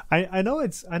 I know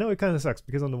it kind of sucks,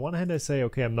 because on the one hand I say,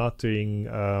 okay, I'm not doing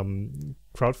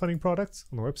crowdfunding products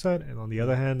on the website, and on the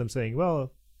other hand I'm saying,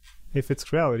 well, if it's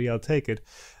Creality, I'll take it.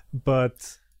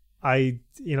 But I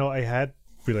had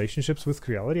relationships with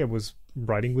Creality. I was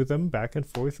writing with them back and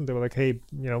forth, and they were like, hey,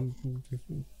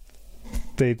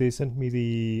 they sent me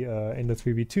the Ender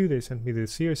 3v2, they sent me the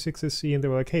CR6SC, and they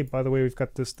were like, hey, by the way, we've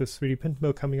got this 3D print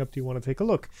mill coming up, do you want to take a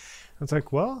look? And it's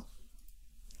like, well,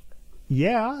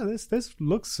 yeah, this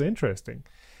looks interesting.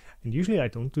 And usually I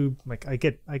don't do, like, I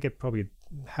get probably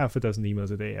half a dozen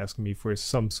emails a day asking me for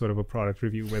some sort of a product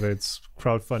review, whether it's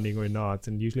crowdfunding or not,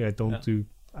 and usually I don't do,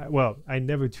 well, I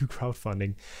never do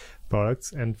crowdfunding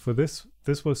products. And for this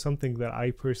was something that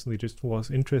I personally just was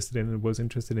interested in, and was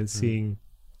interested in seeing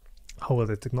how well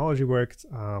the technology worked,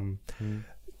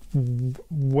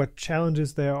 what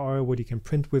challenges there are, what you can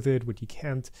print with it, what you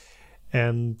can't.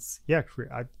 And yeah,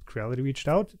 Creality reached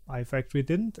out, iFactory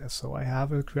didn't, so I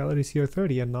have a Creality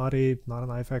CR30 and not an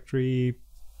iFactory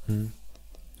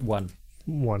One.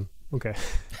 Okay.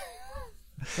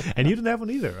 And you didn't have one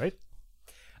either, right?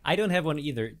 I don't have one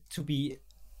either. To be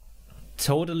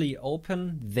totally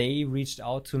open, they reached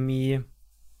out to me,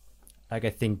 like, I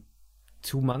think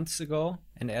 2 months ago,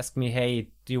 and asked me, hey,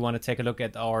 do you want to take a look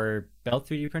at our Belt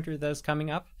 3D printer that is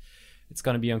coming up? It's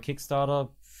going to be on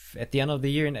Kickstarter at the end of the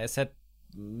year. And I said,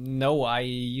 no, I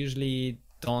usually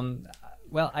don't.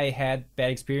 Well, I had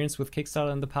bad experience with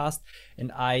Kickstarter in the past,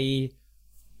 and I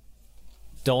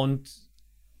don't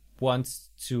want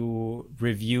to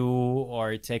review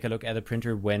or take a look at a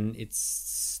printer when it's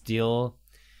still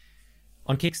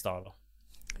on Kickstarter.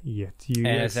 Yet you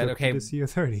accepted the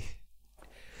CR30.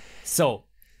 So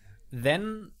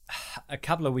then a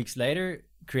couple of weeks later,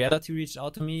 Creality reached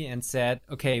out to me and said,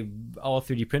 okay, our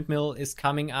 3D print mill is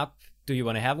coming up. Do you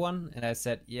want to have one? And I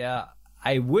said, yeah,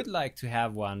 I would like to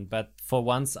have one, but for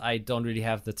once I don't really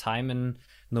have the time in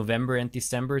November and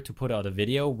December to put out a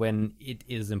video when it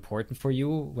is important for you,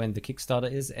 when the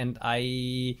Kickstarter is, and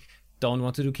I don't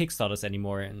want to do Kickstarters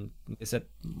anymore. And they said,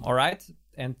 all right.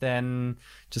 And then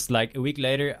just like a week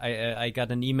later, I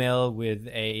got an email with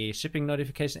a shipping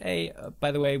notification. Hey,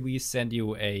 by the way, we send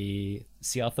you a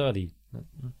CR30.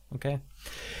 Okay.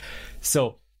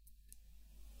 So,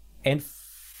 and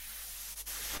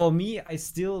for me, I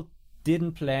still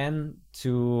didn't plan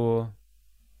to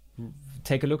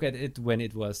take a look at it when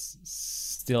it was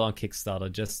still on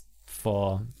Kickstarter, just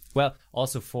for, well,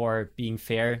 also for being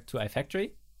fair to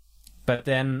iFactory. But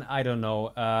then, I don't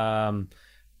know,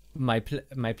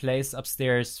 my place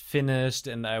upstairs finished,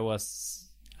 and I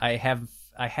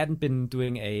hadn't been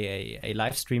doing a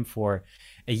live stream for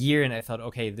a year, and I thought,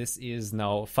 okay, this is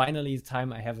now finally the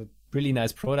time. I have a really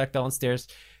nice product downstairs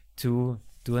to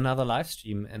do another live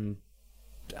stream, and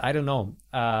I don't know.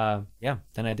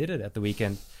 Then I did it at the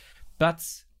weekend. But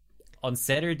on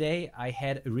Saturday, I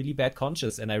had a really bad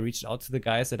conscience, and I reached out to the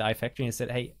guys at iFactory and said,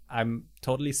 hey, I'm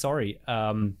totally sorry.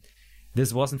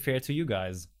 This wasn't fair to you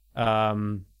guys.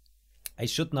 I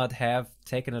should not have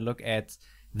taken a look at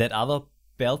that other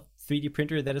Belt 3D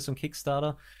printer that is on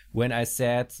Kickstarter when I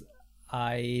said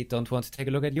I don't want to take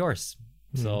a look at yours.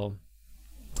 So,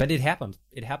 but it happened.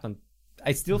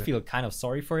 I still feel kind of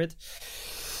sorry for it,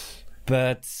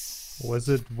 but was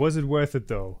it worth it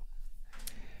though?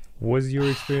 Was your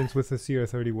experience with the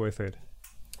CR30 worth it?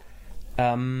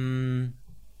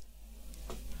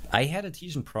 I had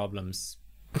adhesion problems.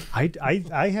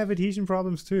 I have adhesion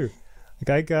problems too. Like,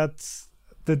 I got,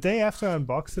 the day after I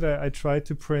unboxed it, I tried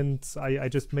to print. I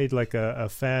just made like a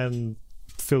fan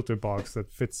filter box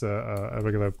that fits a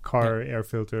regular car air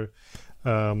filter,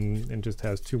 and just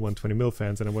has two 120mm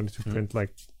fans, and I wanted to print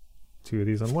like 2 of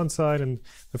these on one side, and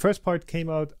the first part came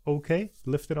out okay,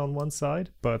 lifted on one side,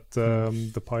 but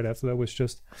the part after that was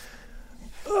just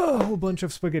a whole bunch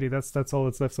of spaghetti. That's all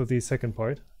that's left of the second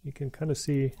part. You can kind of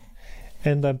see,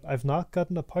 and I've not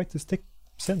gotten a part to stick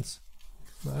since.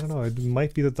 I don't know, it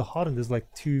might be that the hot end is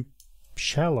like too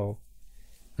shallow.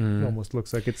 It almost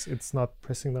looks like it's not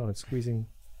pressing down; it's squeezing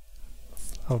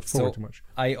out forward too much.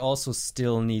 I also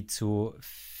still need to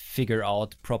figure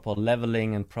out proper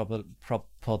leveling and proper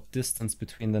distance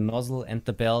between the nozzle and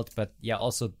the belt. But yeah,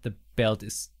 also the belt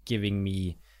is giving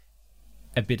me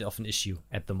a bit of an issue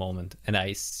at the moment, and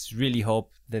I really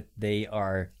hope that they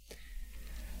are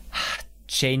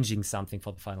changing something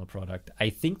for the final product. I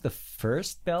think the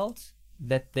first belt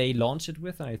that they launched it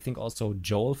with, and I think also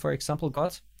Joel, for example,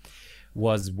 got,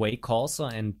 was way coarser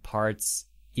and parts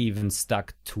even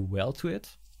stuck too well to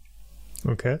it.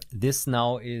 Okay. This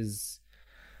now is,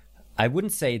 I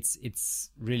wouldn't say it's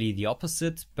really the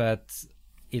opposite, but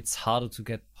it's harder to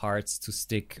get parts to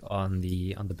stick on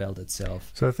the belt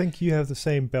itself. So I think you have the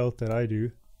same belt that I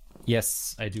do.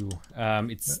 Yes, I do.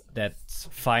 It's that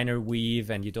finer weave,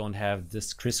 and you don't have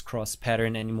this crisscross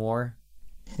pattern anymore.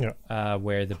 Yeah.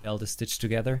 Where the belt is stitched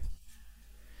together.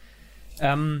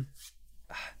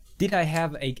 Did I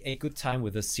have a good time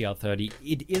with the CR30?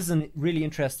 It is a really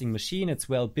interesting machine. It's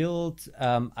well built.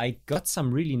 I got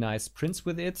some really nice prints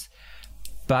with it,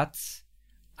 but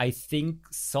I think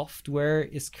software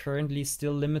is currently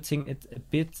still limiting it a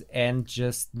bit, and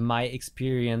just my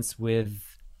experience with,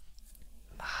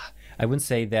 I wouldn't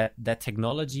say that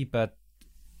technology, but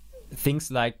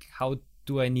things like how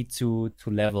do I need to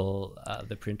level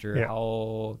the printer? Yeah.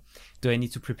 How do I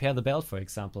need to prepare the belt, for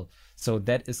example? So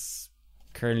that is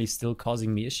currently still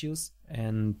causing me issues,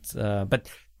 and but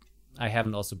I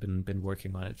haven't also been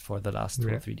working on it for the last 2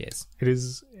 or 3 days.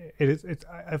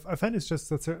 I find it's just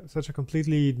such a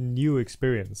completely new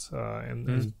experience,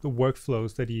 and the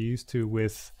workflows that you used to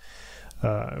with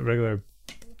regular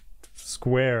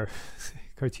square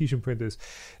Cartesian printers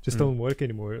just don't work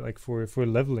anymore. Like for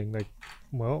leveling, like,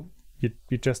 well,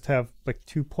 you just have like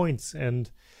 2 points, and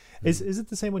is it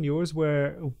the same on yours,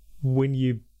 where when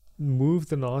you move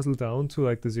the nozzle down to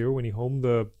like the 0, when you home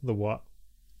the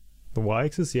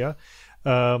y-axis, it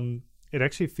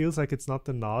actually feels like it's not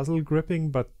the nozzle gripping,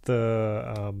 but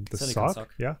the sock.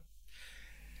 Yeah.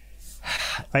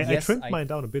 I trimmed mine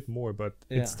down a bit more, but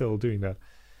it's still doing that.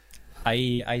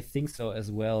 I think so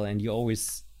as well, and you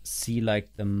always see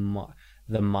like the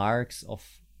marks of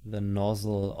the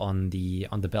nozzle on the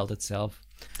belt itself.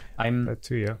 That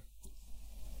too, yeah.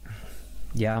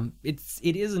 Yeah, it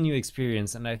is a new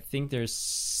experience, and I think there's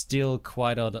still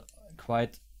quite a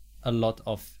lot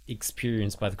of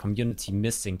experience by the community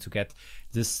missing to get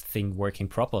this thing working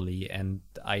properly. And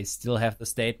I still have the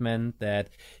statement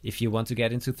that if you want to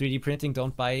get into 3D printing,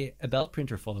 don't buy a belt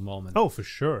printer for the moment. Oh, for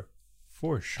sure.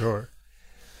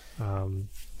 I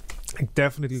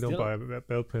definitely don't buy a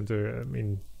belt printer. I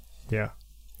mean, yeah.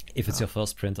 If it's your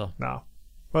first printer. No.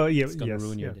 Well, yeah, it's gonna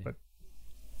ruin your day. But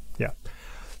yeah.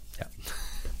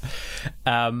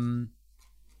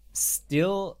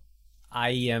 Still, I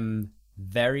am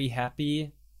very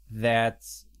happy that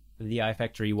the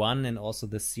iFactory 1 and also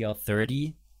the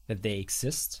CR30, that they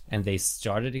exist and they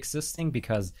started existing,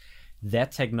 because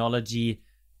that technology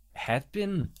had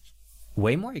been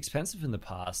way more expensive in the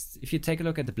past. If you take a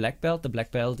look at the black belt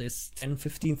is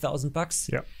 $10,000-15,000.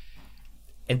 Yeah.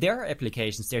 And there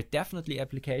are definitely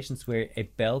applications where a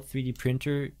belt 3D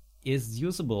printer is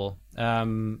usable.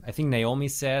 I think Naomi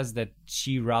says that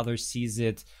she rather sees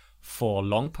it for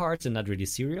long parts and not really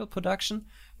serial production.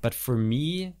 But for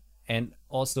me, and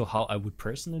also how I would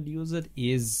personally use it,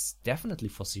 is definitely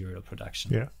for serial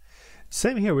production. Yeah.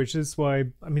 Same here, which is why,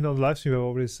 I mean, on the live stream I've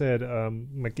already said,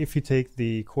 like if you take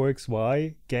the Core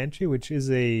XY gantry, which is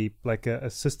a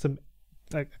system,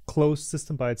 like a closed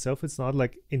system by itself, it's not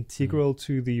like integral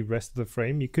to the rest of the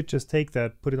frame. You could just take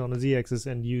that, put it on a Z-axis,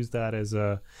 and use that as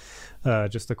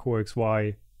just a Core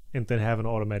XY, and then have an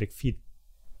automatic feed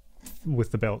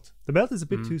with the belt. The belt is a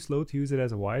bit too slow to use it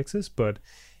as a Y-axis, but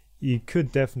you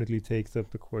could definitely take the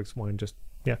Core XY and just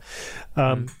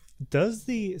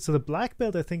the black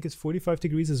belt I think is 45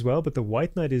 degrees as well, but the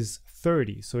White Knight is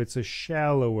 30, so it's a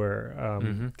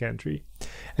shallower gantry.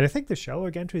 And I think the shallower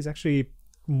gantry is actually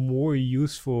more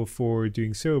useful for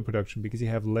doing serial production, because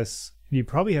you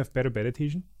probably have better bed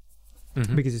adhesion,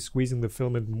 because you're squeezing the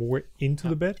filament more into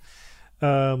the bed,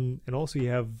 and also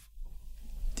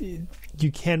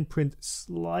you can print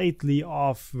slightly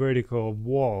off vertical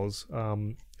walls,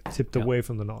 tipped away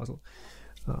from the nozzle,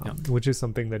 which is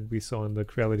something that we saw in the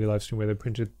Creality live stream, where they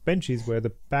printed Benchies where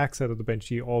the backside of the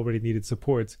Benchy already needed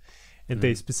supports, and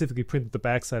they specifically printed the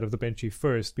backside of the Benchy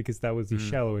first, because that was the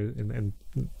shallow and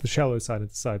the shallow side of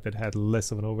the side that had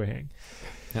less of an overhang.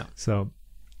 Yeah. So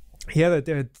yeah,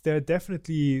 there are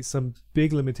definitely some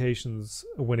big limitations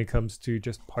when it comes to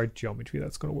just part geometry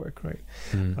that's going to work, right?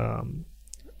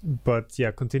 But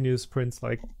yeah, continuous prints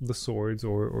like the swords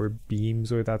or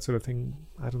beams or that sort of thing.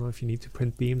 I don't know if you need to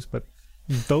print beams, but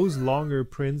those longer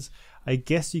prints, I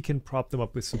guess you can prop them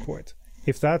up with support.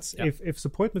 If that's if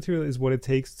support material is what it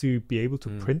takes to be able to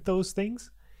print those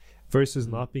things versus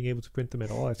not being able to print them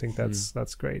at all, I think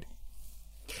that's great.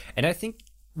 And I think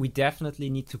we definitely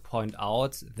need to point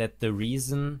out that the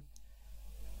reason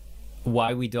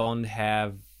why we don't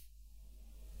have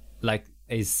like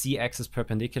a Z-axis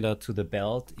perpendicular to the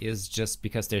belt is just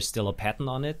because there's still a pattern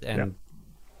on it, and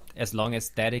as long as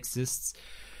that exists,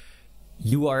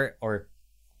 you are, or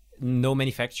no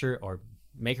manufacturer or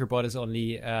MakerBot is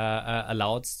only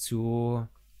allowed to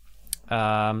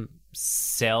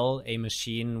sell a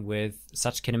machine with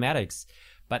such kinematics.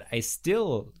 But I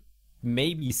still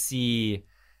maybe see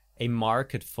a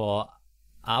market for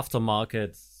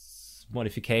aftermarket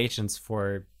modifications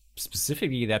for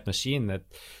specifically that machine, that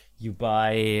you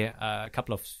buy a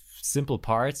couple of simple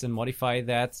parts and modify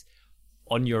that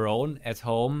on your own at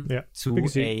home to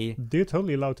because you're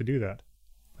totally allowed to do that.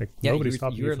 Like nobody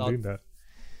stopped you from doing that.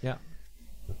 Yeah.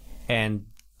 And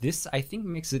this, I think,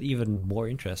 makes it even more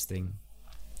interesting.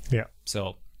 Yeah.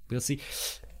 So we'll see.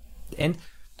 And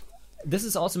this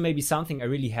is also maybe something I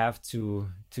really have to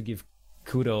give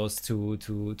kudos to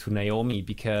Naomi,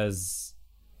 because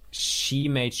she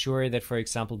made sure that, for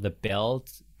example, the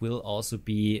belt will also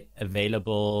be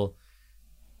available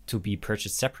to be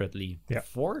purchased separately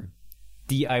for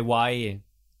DIY,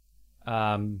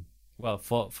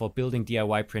 for building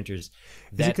DIY printers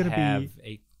that have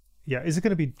is it going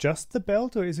to be just the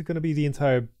belt, or is it going to be the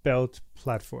entire belt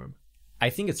platform? I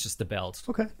think it's just the belt.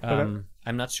 Okay. I'm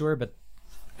not sure, but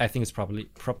I think it's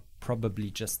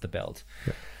probably just the belt.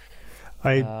 Yeah.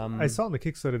 I saw on the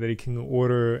Kickstarter that you can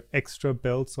order extra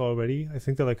belts already. I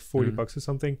think they're like $40 or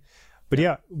something. But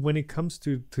yeah, when it comes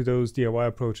to those DIY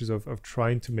approaches of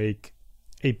trying to make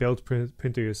a belt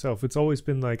printer yourself, it's always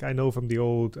been like, I know from the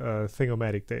old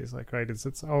Thingomatic days, like, right,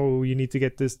 it's you need to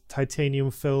get this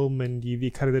titanium film and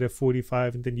you cut it at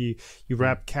 45 and then you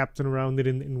wrap Captain around it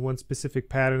in one specific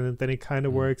pattern, and then it kind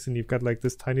of works, and you've got like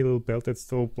this tiny little belt that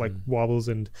still like wobbles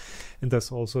and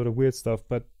does all sort of weird stuff.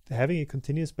 But having a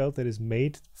continuous belt that is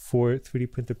made for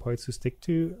 3D printed parts to stick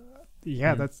to,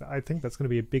 I think that's going to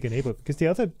be a big enabler, because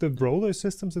the roller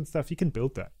systems and stuff, you can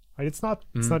build that. Right? It's not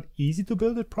easy to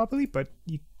build it properly, but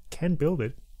you can build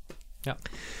it. Yeah.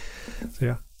 So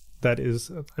yeah, that is.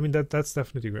 I mean, that's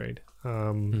definitely great.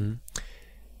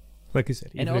 Like you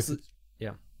said,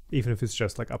 even if it's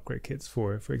just like upgrade kits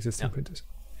for existing printers.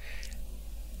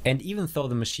 And even though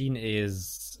the machine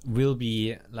will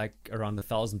be like around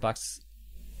 $1,000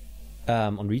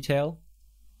 on retail,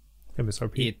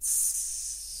 MSRP,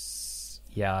 it's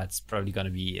probably gonna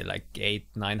be like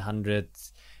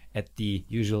 $800-900 at the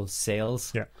usual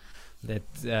sales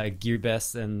that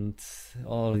GearBest and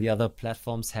all the other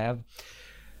platforms have.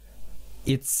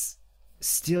 It's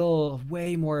still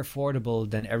way more affordable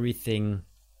than everything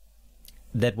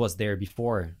that was there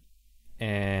before,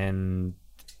 and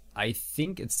I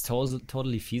think it's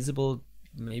totally feasible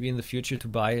maybe in the future to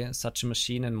buy such a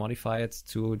machine and modify it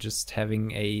to just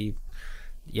having a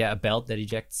belt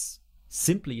that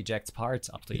simply ejects parts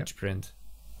after each print.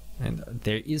 And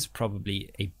there is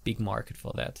probably a big market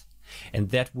for that.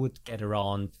 And that would get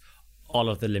around all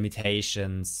of the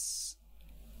limitations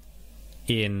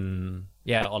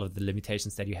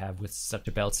that you have with such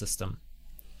a belt system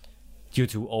due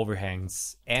to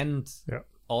overhangs and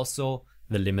also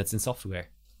the limits in software.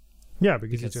 Yeah,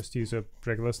 because you just use a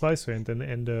regular slicer and then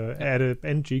add an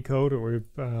NG code, or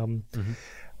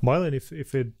Marlin,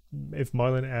 if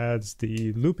Marlin adds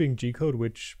the looping G code,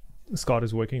 which Scott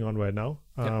is working on right now,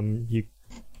 you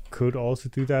could also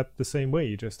do that the same way.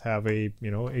 You just have a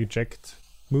eject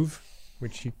move,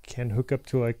 which you can hook up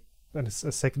to like a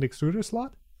second extruder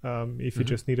slot. If you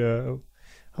just need how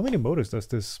many motors does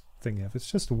this thing have?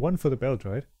 It's just one for the belt,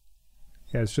 right?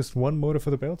 Yeah, it's just one motor for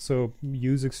the belt. So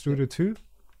use extruder 2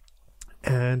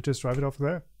 and just drive it off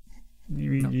there.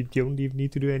 You don't even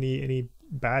need to do any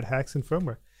bad hacks in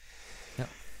firmware.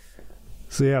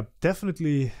 So yeah,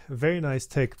 definitely very nice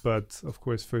tech, but of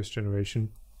course first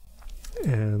generation.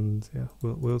 And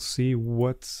we'll see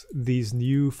what these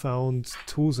newfound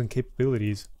tools and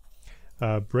capabilities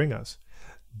bring us.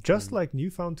 Just like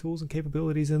newfound tools and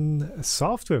capabilities in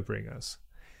software bring us.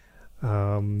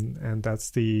 And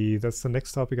that's the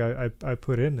next topic I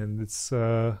put in, and it's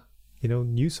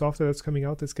new software that's coming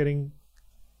out that's getting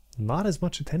not as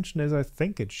much attention as I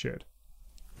think it should.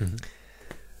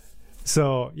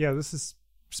 So yeah, this is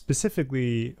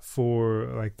specifically for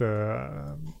like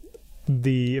the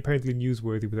apparently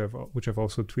newsworthy, which I've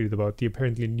also tweeted about, the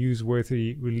apparently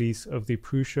newsworthy release of the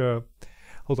Prusa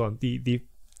hold on, the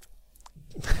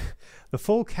the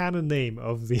full canon name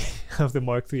of the of the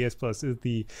Mark III S Plus is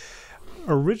the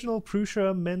original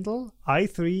Prusa Mendel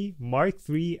i3 Mark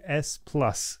III S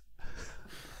Plus.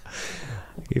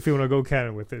 If you want to go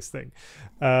canon with this thing.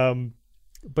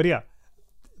 But yeah,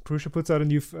 Prusa puts out a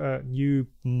new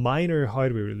minor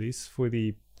hardware release for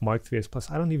the Mark III S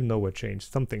Plus. I don't even know what changed.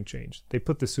 Something changed. They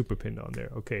put the super pin on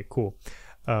there. Okay, cool.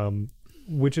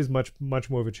 Which is much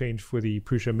more of a change for the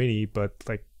Prusa Mini, but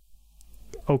like,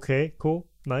 okay, cool,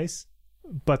 nice.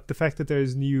 But the fact that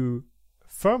there's new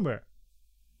firmware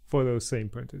for those same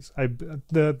printers,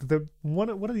 the one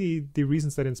of the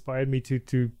reasons that inspired me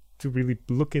to really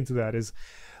look into that is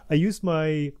I used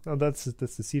that's the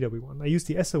CW one. I used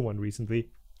the ESSO one recently,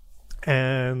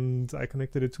 and I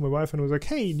connected it to my Wi-Fi and was like,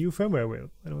 hey, new firmware will.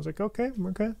 And I was like, okay,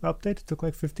 update. It took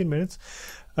like 15 minutes.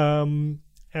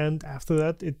 And after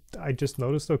that, I just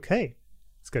noticed, okay,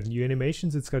 it's got new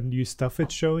animations, it's got new stuff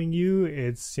it's showing you,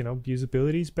 it's,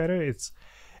 usability is better, it's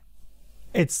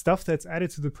stuff that's added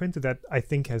to the printer that I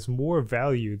think has more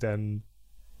value than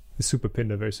the Super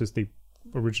Pinder versus the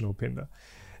original Pinder.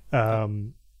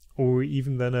 Or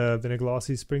even than a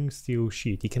glossy spring steel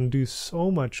sheet. You can do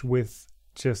so much with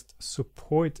just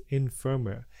support in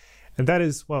firmware. And that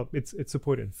is, well, it's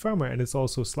support in firmware, and it's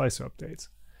also slicer updates.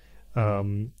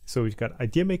 So we've got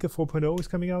Idea Maker 4.0 is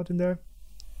coming out in there.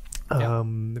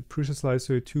 Prusa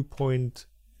Slicer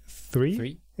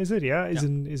 2.3 is it? Yeah, is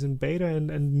in beta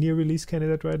and near release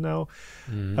candidate right now.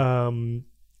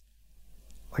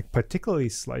 Like particularly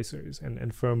slicers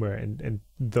and firmware and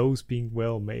those being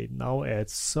well made now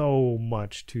adds so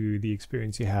much to the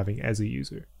experience you're having as a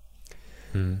user.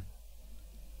 Do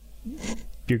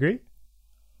you agree?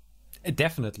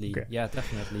 Definitely. Okay. Yeah,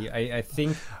 definitely. I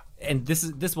think, and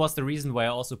this was the reason why I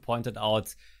also pointed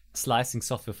out slicing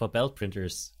software for belt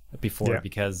printers before,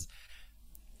 because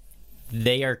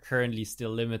they are currently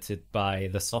still limited by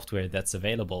the software that's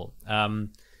available.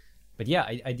 But yeah,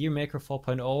 Idea Maker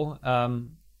 4.0,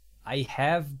 I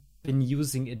have been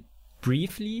using it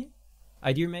briefly,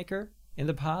 Idea Maker, in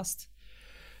the past,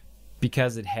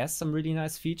 because it has some really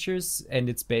nice features, and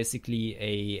it's basically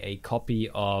a copy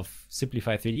of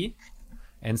Simplify 3D.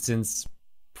 And since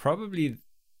probably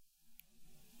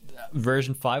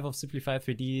version 5 of Simplify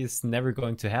 3D is never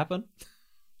going to happen,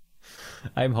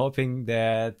 I'm hoping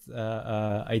that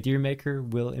Idea Maker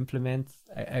will implement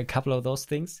a couple of those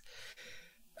things.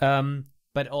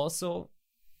 But also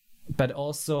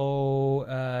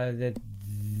that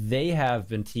they have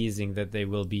been teasing that they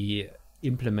will be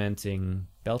implementing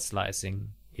belt slicing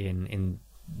in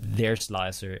their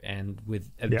slicer, and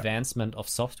with advancement of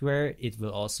software, it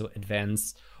will also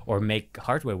advance or make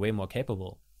hardware way more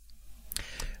capable.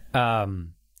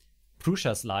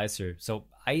 Prusa Slicer. So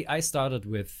I started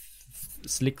with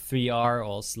Slick 3R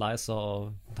or Slicer,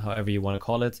 or however you want to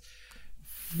call it,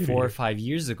 4 or 5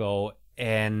 years ago,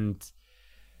 and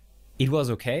it was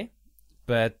okay.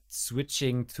 But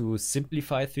switching to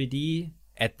Simplify 3D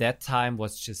at that time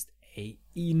was just an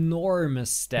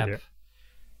enormous step. Yeah.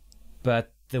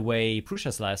 But the way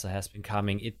Prusa Slicer has been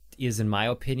coming, it is, in my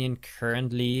opinion,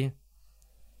 currently,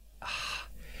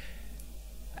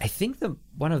 I think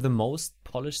one of the most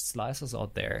polished slicers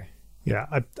out there. Yeah,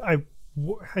 I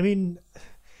mean,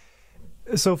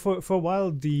 so for a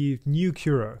while, the new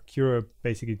Cura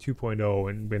basically 2.0,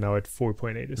 and we're now at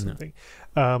 4.8 or something.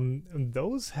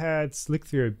 Those had Slick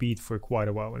 3R Beat for quite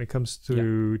a while when it comes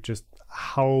to just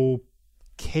how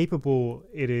capable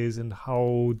it is and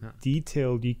how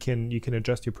detailed you can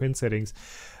adjust your print settings.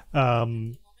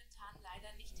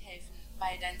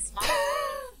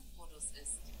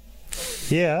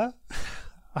 Yeah,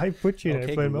 I put you in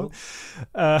airplane mode.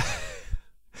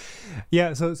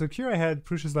 Yeah, so Cura had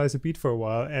Prusa Slicer Beat for a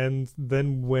while, and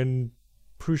then when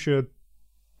Cura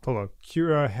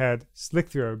had Slick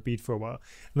 3R Beat for a while,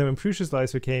 and then when Prusa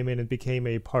Slicer came in and became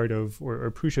a part of, or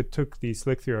Prusa took the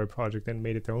Slick 3R project and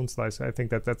made it their own slicer, I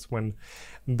think that's when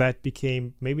that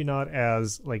became maybe not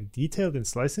as like detailed in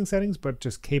slicing settings, but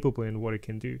just capable in what it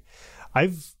can do.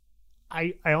 I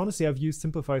honestly, I've used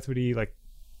Simplify 3D like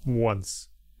once.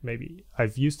 Maybe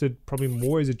I've used it probably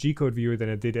more as a G-code viewer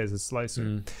than I did as a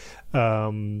slicer.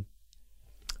 I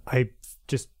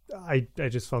just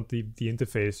found the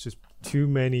interface just too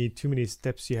many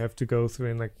steps you have to go through,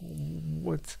 and like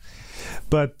what?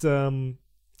 But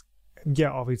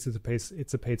obviously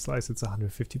it's a paid slice. It's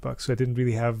 $150, so I didn't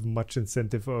really have much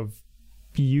incentive of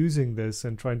using this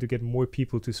and trying to get more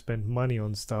people to spend money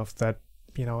on stuff that,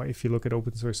 if you look at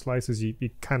open source slices, you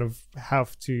kind of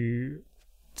have to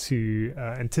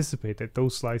anticipate that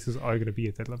those slices are going to be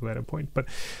at that level at a point. But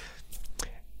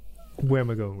where am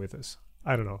I going with this?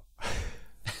 I don't know.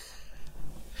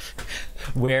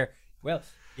 Where, well,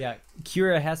 yeah,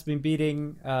 Cura has been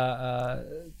beating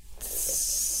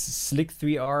Slick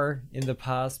 3R in the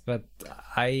past, but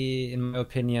in my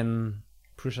opinion,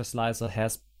 Prusa Slicer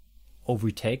has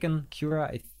overtaken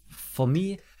Cura. For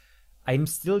me, I'm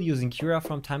still using Cura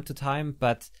from time to time,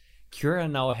 but Cura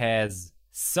now has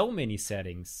so many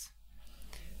settings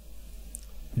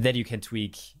that you can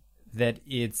tweak that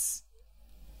it's,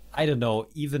 I don't know,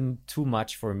 even too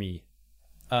much for me.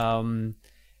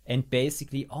 And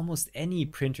basically almost any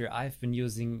printer I've been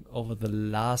using over the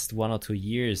last 1 or 2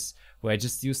 years, where I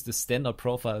just use the standard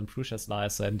profile in Prusa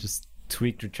Slicer and just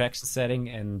tweak retraction setting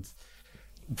and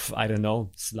I don't know,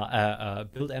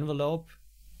 build envelope,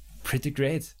 pretty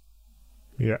great.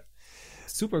 Yeah.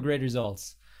 Super great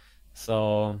results.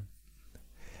 So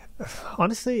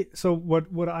honestly, so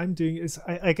what I'm doing is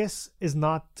I guess is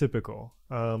not typical.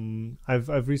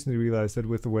 I've recently realized that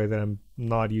with the way that I'm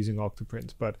not using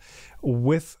Octoprint, but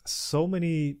with so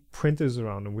many printers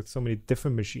around and with so many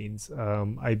different machines,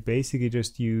 I basically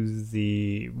just use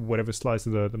the whatever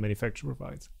slicer the manufacturer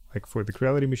provides. Like for the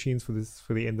Creality machines, for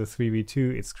the Ender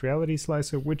 3v2, it's Creality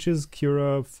slicer, which is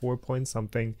Cura 4 point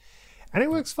something, and it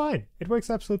works fine. It works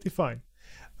absolutely fine.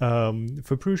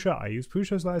 For Prusa, I use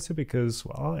Prusa slicer because,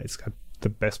 well, it's got the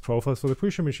best profiles for the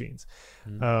Prusa machines.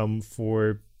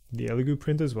 For the Elegoo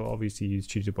printers, well, obviously use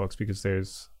Chichibox because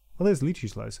there's Lychee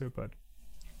slicer, but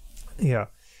yeah,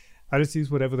 I just use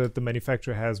whatever that the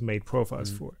manufacturer has made profiles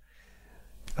for.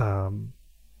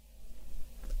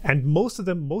 And most of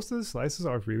the slices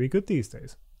are really good these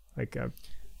days. Like,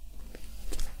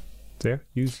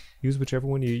 use whichever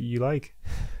one you like.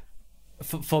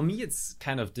 For me, it's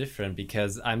kind of different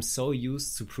because I'm so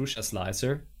used to Prusa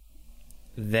Slicer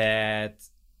that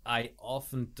I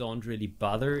often don't really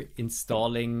bother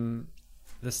installing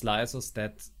the slicers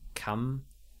that come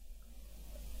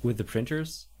with the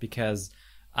printers, because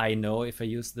I know if I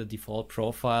use the default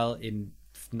profile in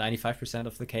 95%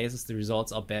 of the cases, the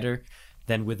results are better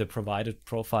than with the provided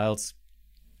profiles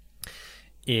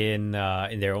in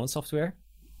their own software.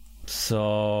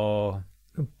 So,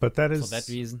 but that is for that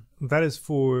reason. That is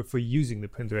for using the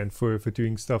printer and for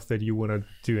doing stuff that you want to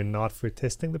do, and not for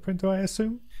testing the printer, I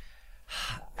assume.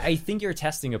 I think your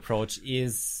testing approach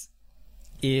is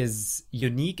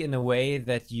unique in a way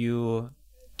that you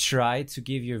try to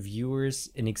give your viewers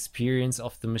an experience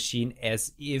of the machine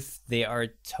as if they are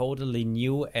totally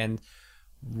new and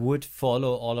would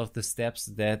follow all of the steps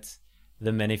that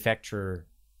the manufacturer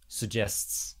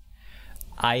suggests.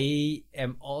 I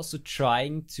am also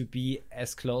trying to be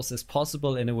as close as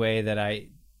possible in a way that I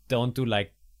don't do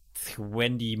like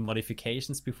 20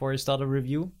 modifications before I start a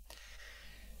review.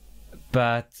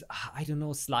 But I don't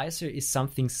know, Slicer is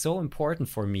something so important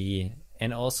for me,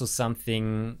 and also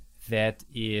something that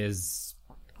is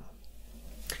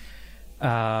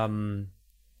I'm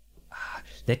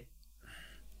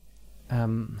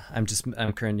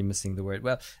currently missing the word.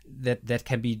 Well, that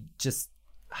can be just,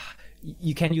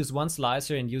 you can use one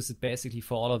slicer and use it basically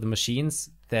for all of the machines.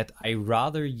 That I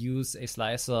rather use a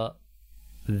slicer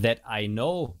that I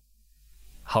know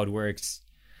how it works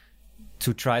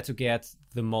to try to get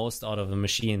the most out of the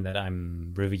machine that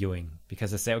I'm reviewing.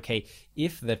 Because I say, okay,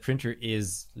 if that printer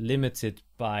is limited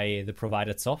by the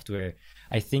provided software,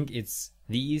 I think it's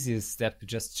the easiest step to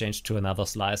just change to another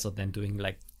slicer than doing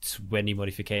like 20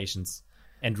 modifications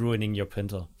and ruining your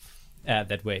printer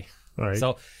that way. All right.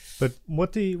 So, but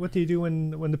what do you do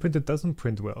when the printer doesn't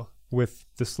print well with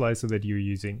the slicer that you're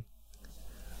using?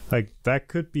 Like that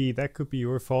could be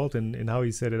your fault in how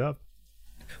you set it up.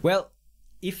 Well,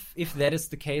 if that is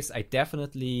the case, I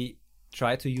definitely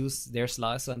try to use their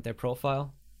slicer and their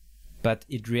profile, but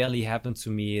it rarely happened to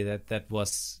me that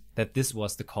this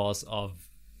was the cause of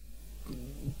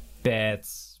bad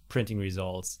printing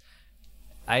results.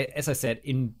 As I said,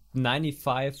 in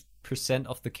 95%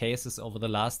 of the cases over the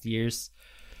last years,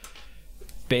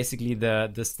 basically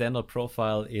the standard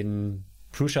profile in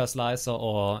Prusa Slicer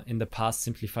or in the past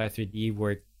Simplify 3D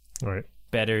worked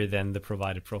better than the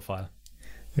provided profile.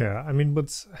 Yeah, I mean,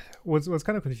 what's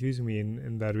kind of confusing me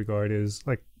in that regard is,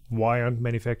 like, why aren't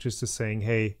manufacturers just saying,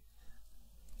 hey,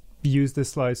 use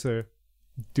this slicer,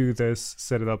 do this,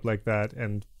 set it up like that,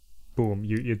 and boom,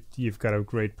 you've got a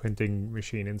great printing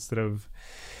machine, instead of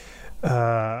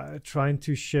trying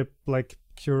to ship like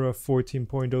Cura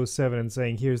 14.07 and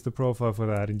saying, here's the profile for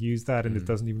that, and use that, and it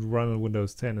doesn't even run on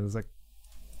Windows 10. And it's like,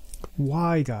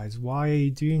 why, guys? Why are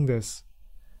you doing this?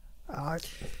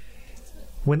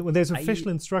 When there's official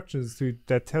instructions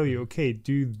that tell you, okay,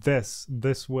 do this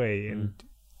way, and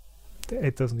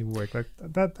it doesn't even work. Like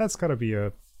that's got to be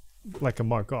a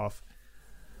mark off.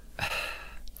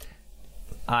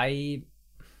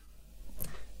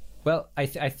 Well, I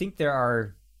think there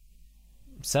are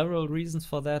several reasons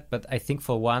for that, but I think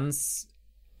for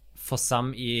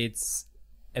some it's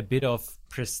a bit of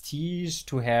prestige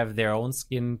to have their own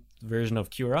skin version of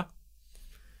Cura,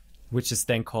 which is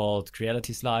then called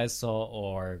Creality Slicer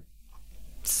or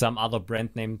some other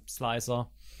brand name slicer.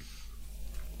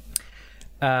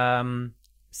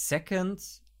 Second,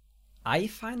 I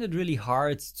find it really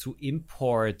hard to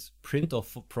import printer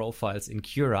profiles in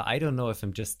Cura. I don't know if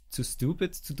I'm just too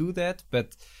stupid to do that,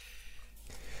 but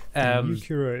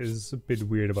Cura is a bit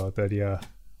weird about that, yeah.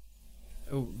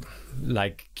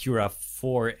 Like Cura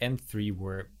 4 and 3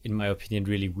 were, in my opinion,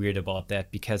 really weird about that,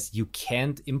 because you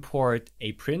can't import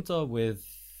a printer with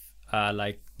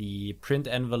like the print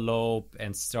envelope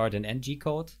and start and end G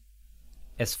code.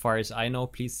 As far as I know,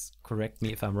 please correct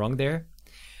me if I'm wrong there.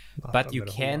 But you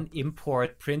can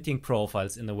import printing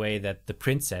profiles in a way that the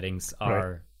print settings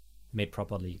are made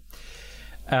properly.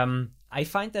 I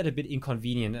find that a bit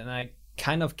inconvenient, and I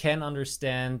kind of can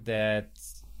understand that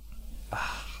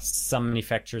some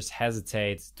manufacturers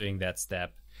hesitate doing that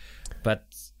step.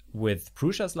 But with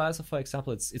Prusa Slicer, for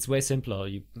example, it's way simpler.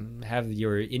 You have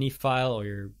your ini file or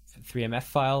your 3MF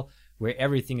file where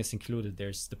everything is included.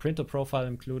 There's the printer profile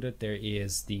included, there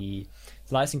is the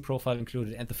slicing profile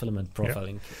included, and the filament profile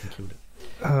included.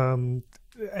 Go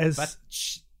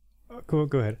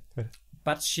ahead.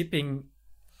 But shipping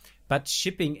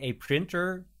a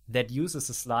printer that uses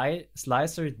a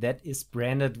slicer that is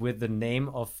branded with the name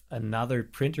of another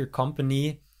printer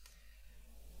company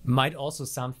might also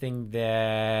something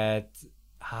that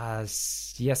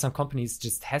some companies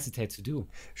just hesitate to do.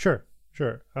 Sure.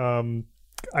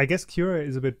 I guess Cura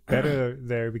is a bit better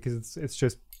there because it's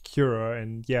just Cura,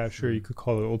 and you could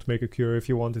call it Ultimaker Cura if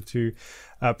you wanted to.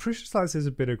 Prusa Slicer is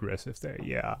a bit aggressive there,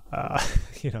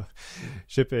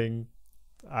 shipping,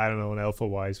 I don't know, an alpha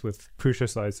wise with Prusa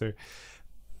Slicer.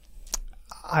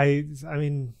 I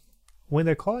mean, when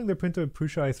they're calling their printer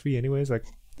Prusa i3 anyways, like,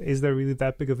 is there really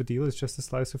that big of a deal? It's just a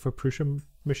slicer for Prusa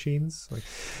machines. Like,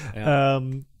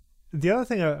 the other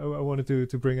thing I wanted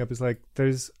to bring up is, like,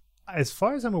 there's, as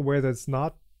far as I'm aware, there's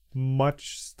not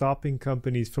much stopping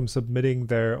companies from submitting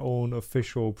their own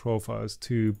official profiles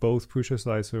to both Prusa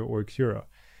Slicer or Cura,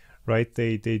 right?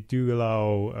 They do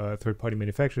allow third-party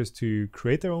manufacturers to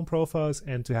create their own profiles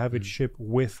and to have it ship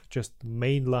with just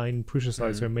mainline Prusa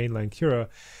Slicer, mainline Cura,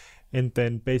 and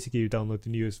then basically you download the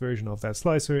newest version of that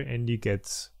slicer and you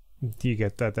get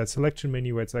that selection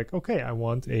menu where it's like, okay, I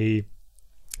want a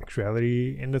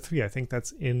Creality Ender 3. I think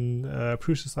that's in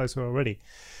Prusa Slicer already.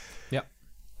 Yeah.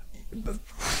 But,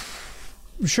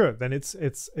 sure, then it's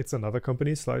another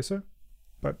company's slicer,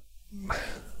 but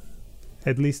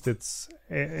at least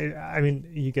I mean,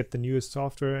 you get the newest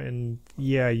software, and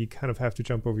you kind of have to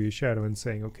jump over your shadow and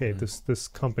saying, okay, this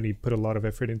company put a lot of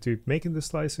effort into making the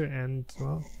slicer, and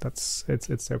well, it's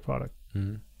their product.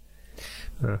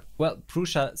 Well,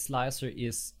 Prusa Slicer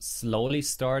is slowly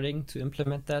starting to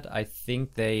implement that. I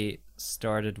think they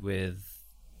started with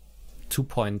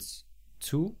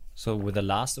 2.2, so with the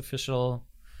last official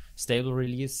stable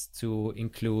release, to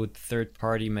include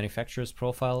third-party manufacturers'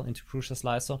 profile into Prusa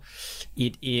Slicer.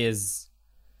 It is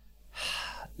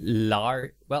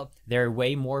large. Well, there are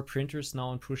way more printers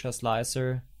now in Prusa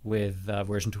Slicer with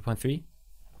version 2.3,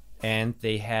 and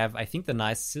they have, I think, the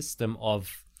nice system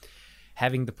of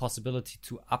having the possibility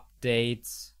to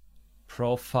update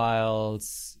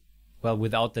profiles, well,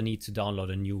 without the need to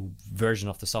download a new version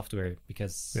of the software,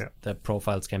 because the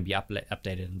profiles can be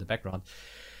updated in the background.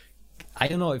 I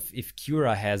don't know if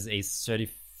Cura has a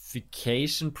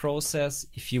certification process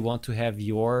if you want to have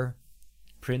your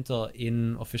printer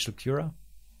in official Cura.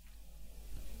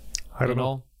 I don't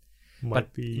know.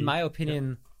 In my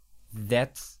opinion,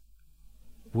 that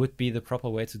would be the proper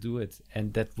way to do it,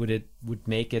 and that would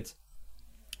make it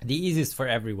the easiest for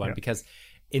everyone, because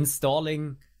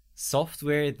installing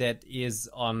software that is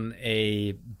on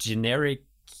a generic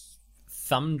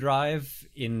thumb drive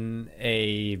in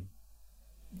a,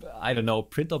 I don't know,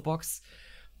 printer box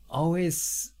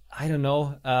always, I don't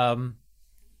know,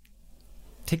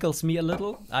 tickles me a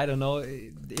little. I don't know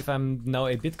if I'm now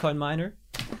a Bitcoin miner.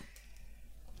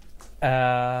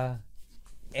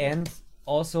 And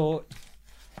also,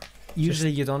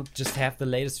 usually you don't just have the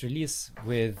latest release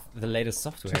with the latest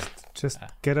software. Just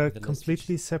get a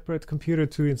completely separate computer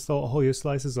to install all your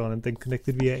slices on, and then connect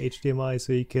it via HDMI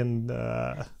so you can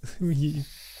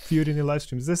view it in your live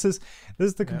streams. This is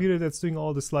the computer that's doing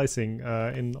all the slicing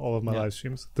in all of my live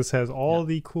streams. This has all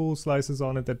the cool slices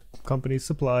on it that companies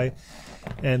supply,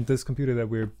 and this computer that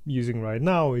we're using right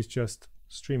now is just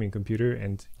streaming computer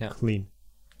and clean.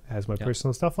 It has my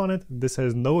personal stuff on it. This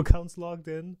has no accounts logged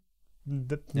in.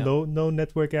 no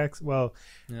network access. Well,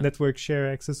 Yeah. network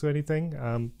share access or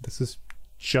anything. This is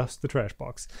just the trash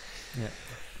box. Yeah.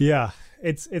 Yeah,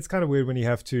 it's kind of weird when you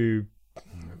have to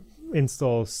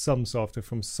install some software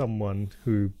from someone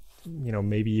who,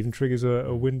 maybe even triggers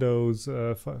a Windows,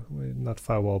 not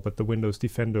firewall, but the Windows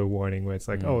Defender warning, where it's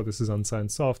like, oh, this is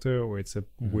unsigned software, or it's a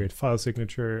weird file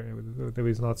signature that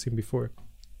we've not seen before.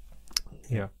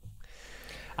 Yeah.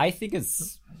 I think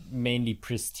it's mainly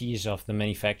prestige of the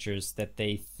manufacturers that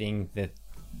they think that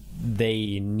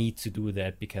they need to do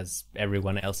that because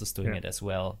everyone else is doing it as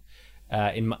well.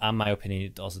 In my opinion,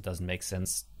 it also doesn't make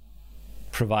sense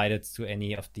provided to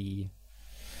any of the,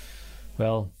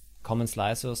 common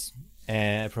slicers,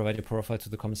 and provide a profile to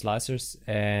the common slicers,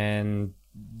 and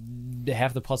they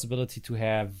have the possibility to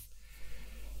have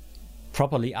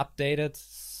properly updated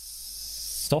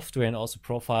software and also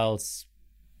profiles.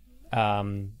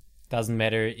 Doesn't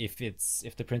matter if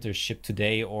the printer is shipped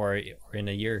today or in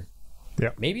a year.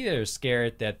 Yeah. Maybe they're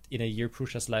scared that in a year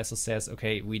Prusa Slicer says,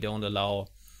 okay, we don't allow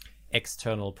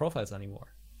external profiles anymore.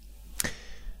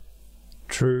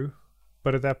 True,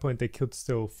 but at that point they could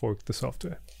still fork the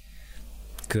software.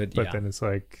 Good, but then it's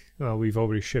like, we've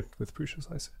already shipped with Prusa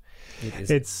Slicer.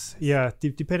 It's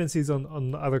dependencies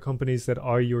on other companies that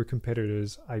are your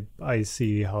competitors. I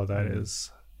see how that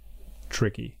is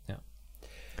tricky. Yeah.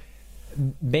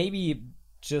 Maybe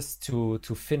just to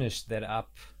finish that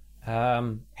up,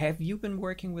 have you been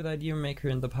working with Idea Maker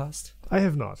in the past? I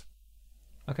have not.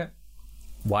 Okay.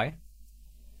 Why?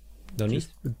 No need?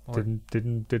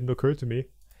 Didn't occur to me.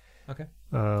 Okay.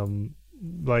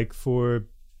 Like for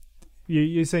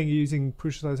you're saying you're using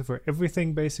Prusa Slicer for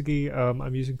everything basically.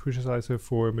 I'm using Prusa Slicer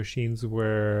for machines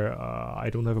where I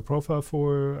don't have a profile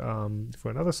for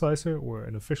another slicer or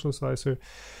an official slicer,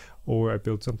 or I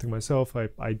build something myself.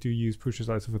 I do use Prusa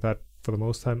Slicer for that for the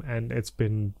most time, and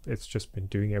it's just been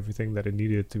doing everything that it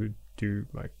needed to do.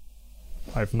 Like,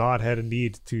 I've not had a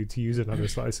need to use another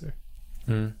slicer.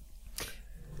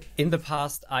 In the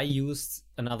past, I used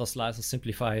another slicer,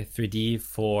 Simplify 3D,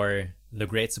 for the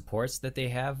great supports that they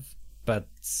have. But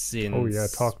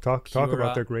since talk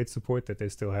about their great support that they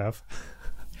still have.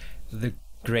 The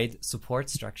great support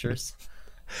structures.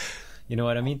 You know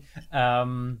what I mean?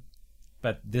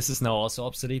 But this is now also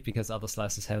obsolete because other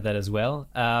slicers have that as well.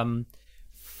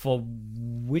 For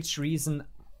which reason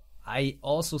I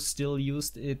also still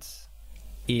used it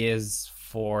is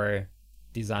for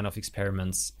design of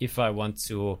experiments. If I want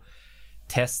to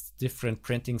test different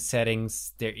printing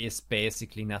settings, there is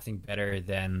basically nothing better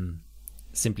than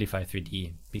Simplify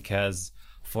 3D, because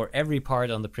for every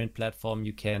part on the print platform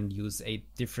you can use a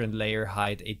different layer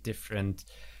height, a different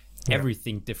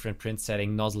everything, different print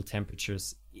setting, nozzle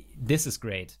temperatures. This is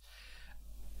great,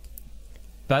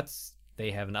 but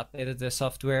they haven't updated their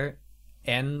software.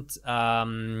 And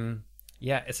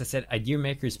as I said, Idea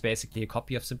Maker is basically a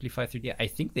copy of Simplify 3D. I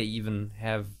think they even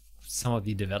have some of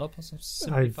the developers of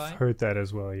Simplify. I've heard that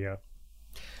as well, yeah.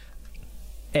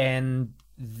 And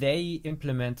they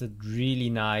implemented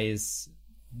really nice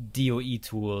DOE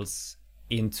tools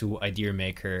into Idea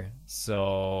Maker.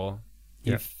 So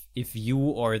if you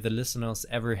or the listeners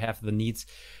ever have the need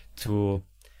to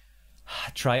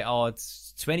try out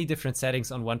 20 different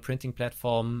settings on one printing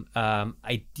platform,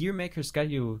 Idea Maker's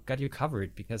got you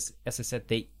covered, because as I said,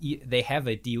 they have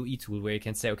a DOE tool where you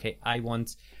can say, okay, I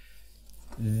want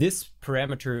this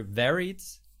parameter varied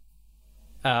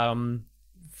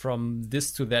from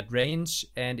this to that range,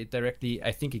 and it directly,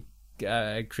 I think it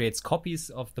creates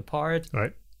copies of the part,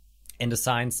 right, and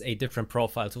assigns a different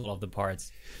profile to all of the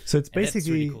parts. So it's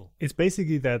basically really cool. It's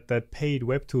basically that paid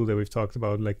web tool that we've talked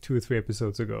about like 2 or 3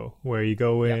 episodes ago, where you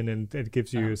go in and it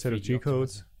gives you a set of G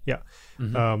codes. Yeah,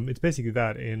 it's basically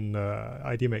that in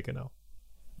Idea Maker now.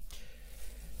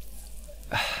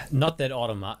 Not that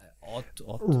automated,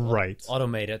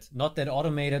 not that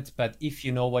automated, but if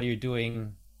you know what you're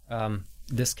doing,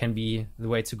 this can be the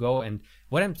way to go. And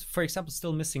what I'm, for example,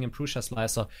 still missing in Prusa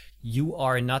Slicer, you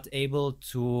are not able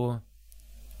to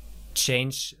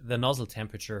change the nozzle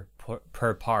temperature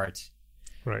per part,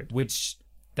 right? Which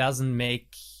doesn't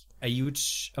make a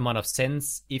huge amount of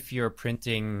sense if you're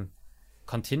printing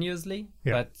continuously.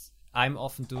 But I'm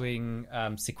often doing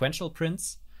sequential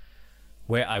prints,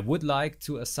 where I would like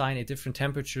to assign a different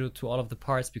temperature to all of the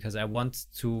parts, because I want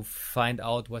to find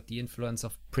out what the influence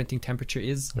of printing temperature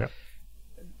is. Yeah.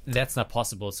 That's not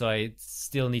possible. So I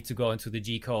still need to go into the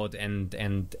G code and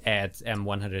add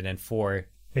M104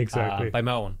 exactly by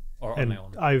my own or on my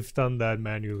own. I've done that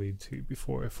manually too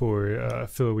before for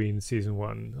Philoween Season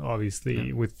 1,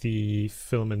 obviously, with the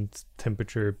filament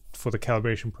temperature for the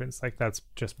calibration prints. Like, that's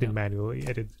just been manually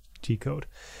edited G code.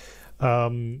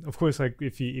 Of course, like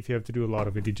if you have to do a lot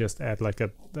of it, you just add like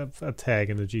a tag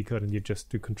in the G code, and you just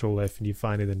do Control F and you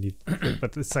find it, and you.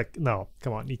 But it's like, no,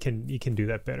 come on, you can do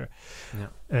that better. Yeah.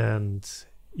 And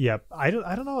yeah, I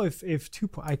don't know if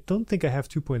I don't think I have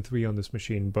 2.3 on this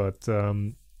machine, but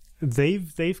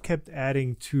they've kept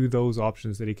adding to those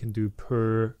options that you can do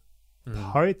per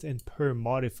part and per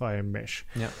modifier mesh.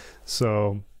 Yeah.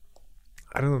 So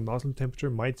I don't know, nozzle temperature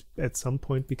might at some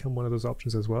point become one of those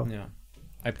options as well. Yeah.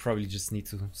 I probably just need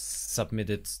to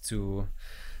submit it to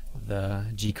the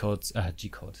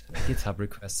GitHub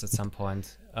requests at some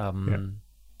point.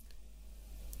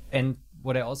 And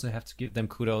what I also have to give them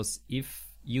kudos, if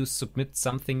you submit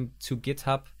something to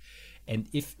GitHub and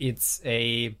if it's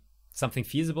something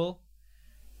feasible,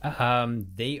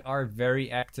 they are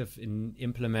very active in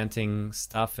implementing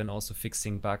stuff and also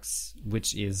fixing bugs,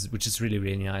 which is really,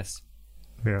 really nice.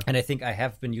 Yeah. And I think I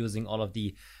have been using all of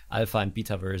the alpha and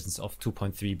beta versions of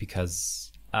 2.3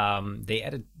 because they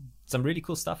added some really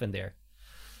cool stuff in there.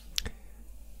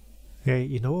 Yeah,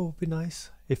 you know what would be nice?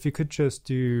 If you could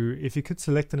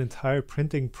select an entire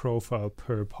printing profile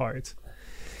per part.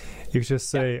 You just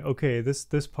say, okay, this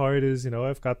part is,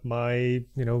 I've got my,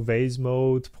 vase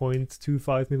mode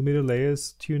 0.25 millimeter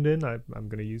layers tuned in. I'm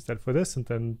going to use that for this. And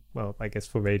then, well, I guess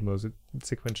for RAID modes,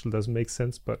 sequential doesn't make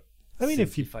sense, but I mean,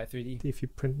 Simplify 3D. If you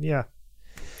print, yeah.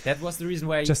 That was the reason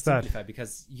why I just used Simplify,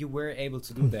 because you were able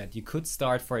to do that. You could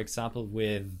start, for example,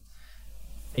 with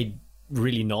a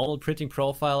really normal printing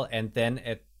profile and then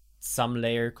at some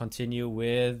layer continue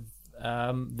with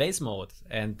vase mode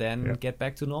and then get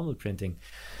back to normal printing.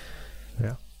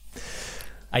 Yeah.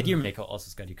 Idea Maker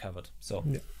also's got you covered. So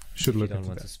should look you don't into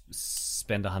want that. to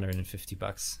spend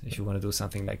 $150 if you want to do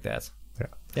something like that.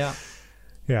 Yeah.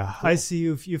 Cool. I see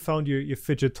you found your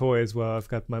fidget toy as well. I've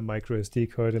got my micro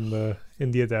SD card in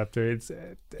the adapter.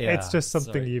 It's just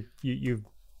something you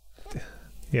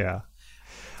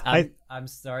I'm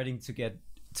starting to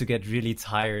get really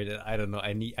tired. I don't know.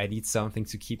 I need something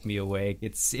to keep me awake.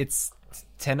 It's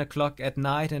 10 o'clock at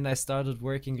night and I started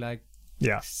working like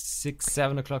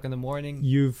 6-7 o'clock in the morning.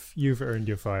 You've earned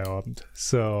your Feierabend.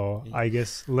 So I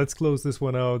guess let's close this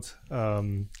one out.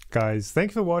 Guys,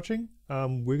 thank you for watching.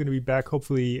 We're going to be back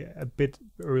hopefully a bit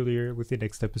earlier with the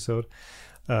next episode.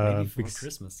 Maybe for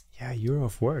Christmas. Yeah, you're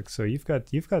off work, so you've got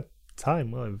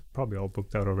time. Well, probably all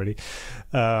booked out already.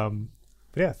 But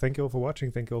yeah, thank you all for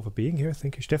watching. Thank you all for being here.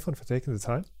 Thank you, Stefan, for taking the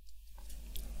time.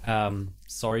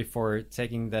 Sorry for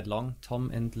taking that long,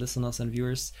 Tom and listeners and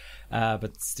viewers.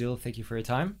 But still, thank you for your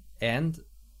time. And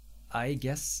I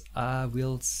guess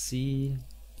we'll see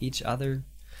each other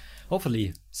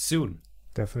hopefully soon.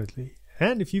 Definitely.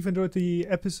 And if you've enjoyed the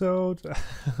episode,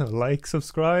 like,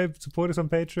 subscribe, support us on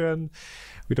Patreon.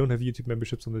 We don't have YouTube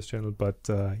memberships on this channel, but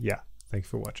thanks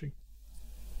for watching.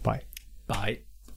 Bye. Bye.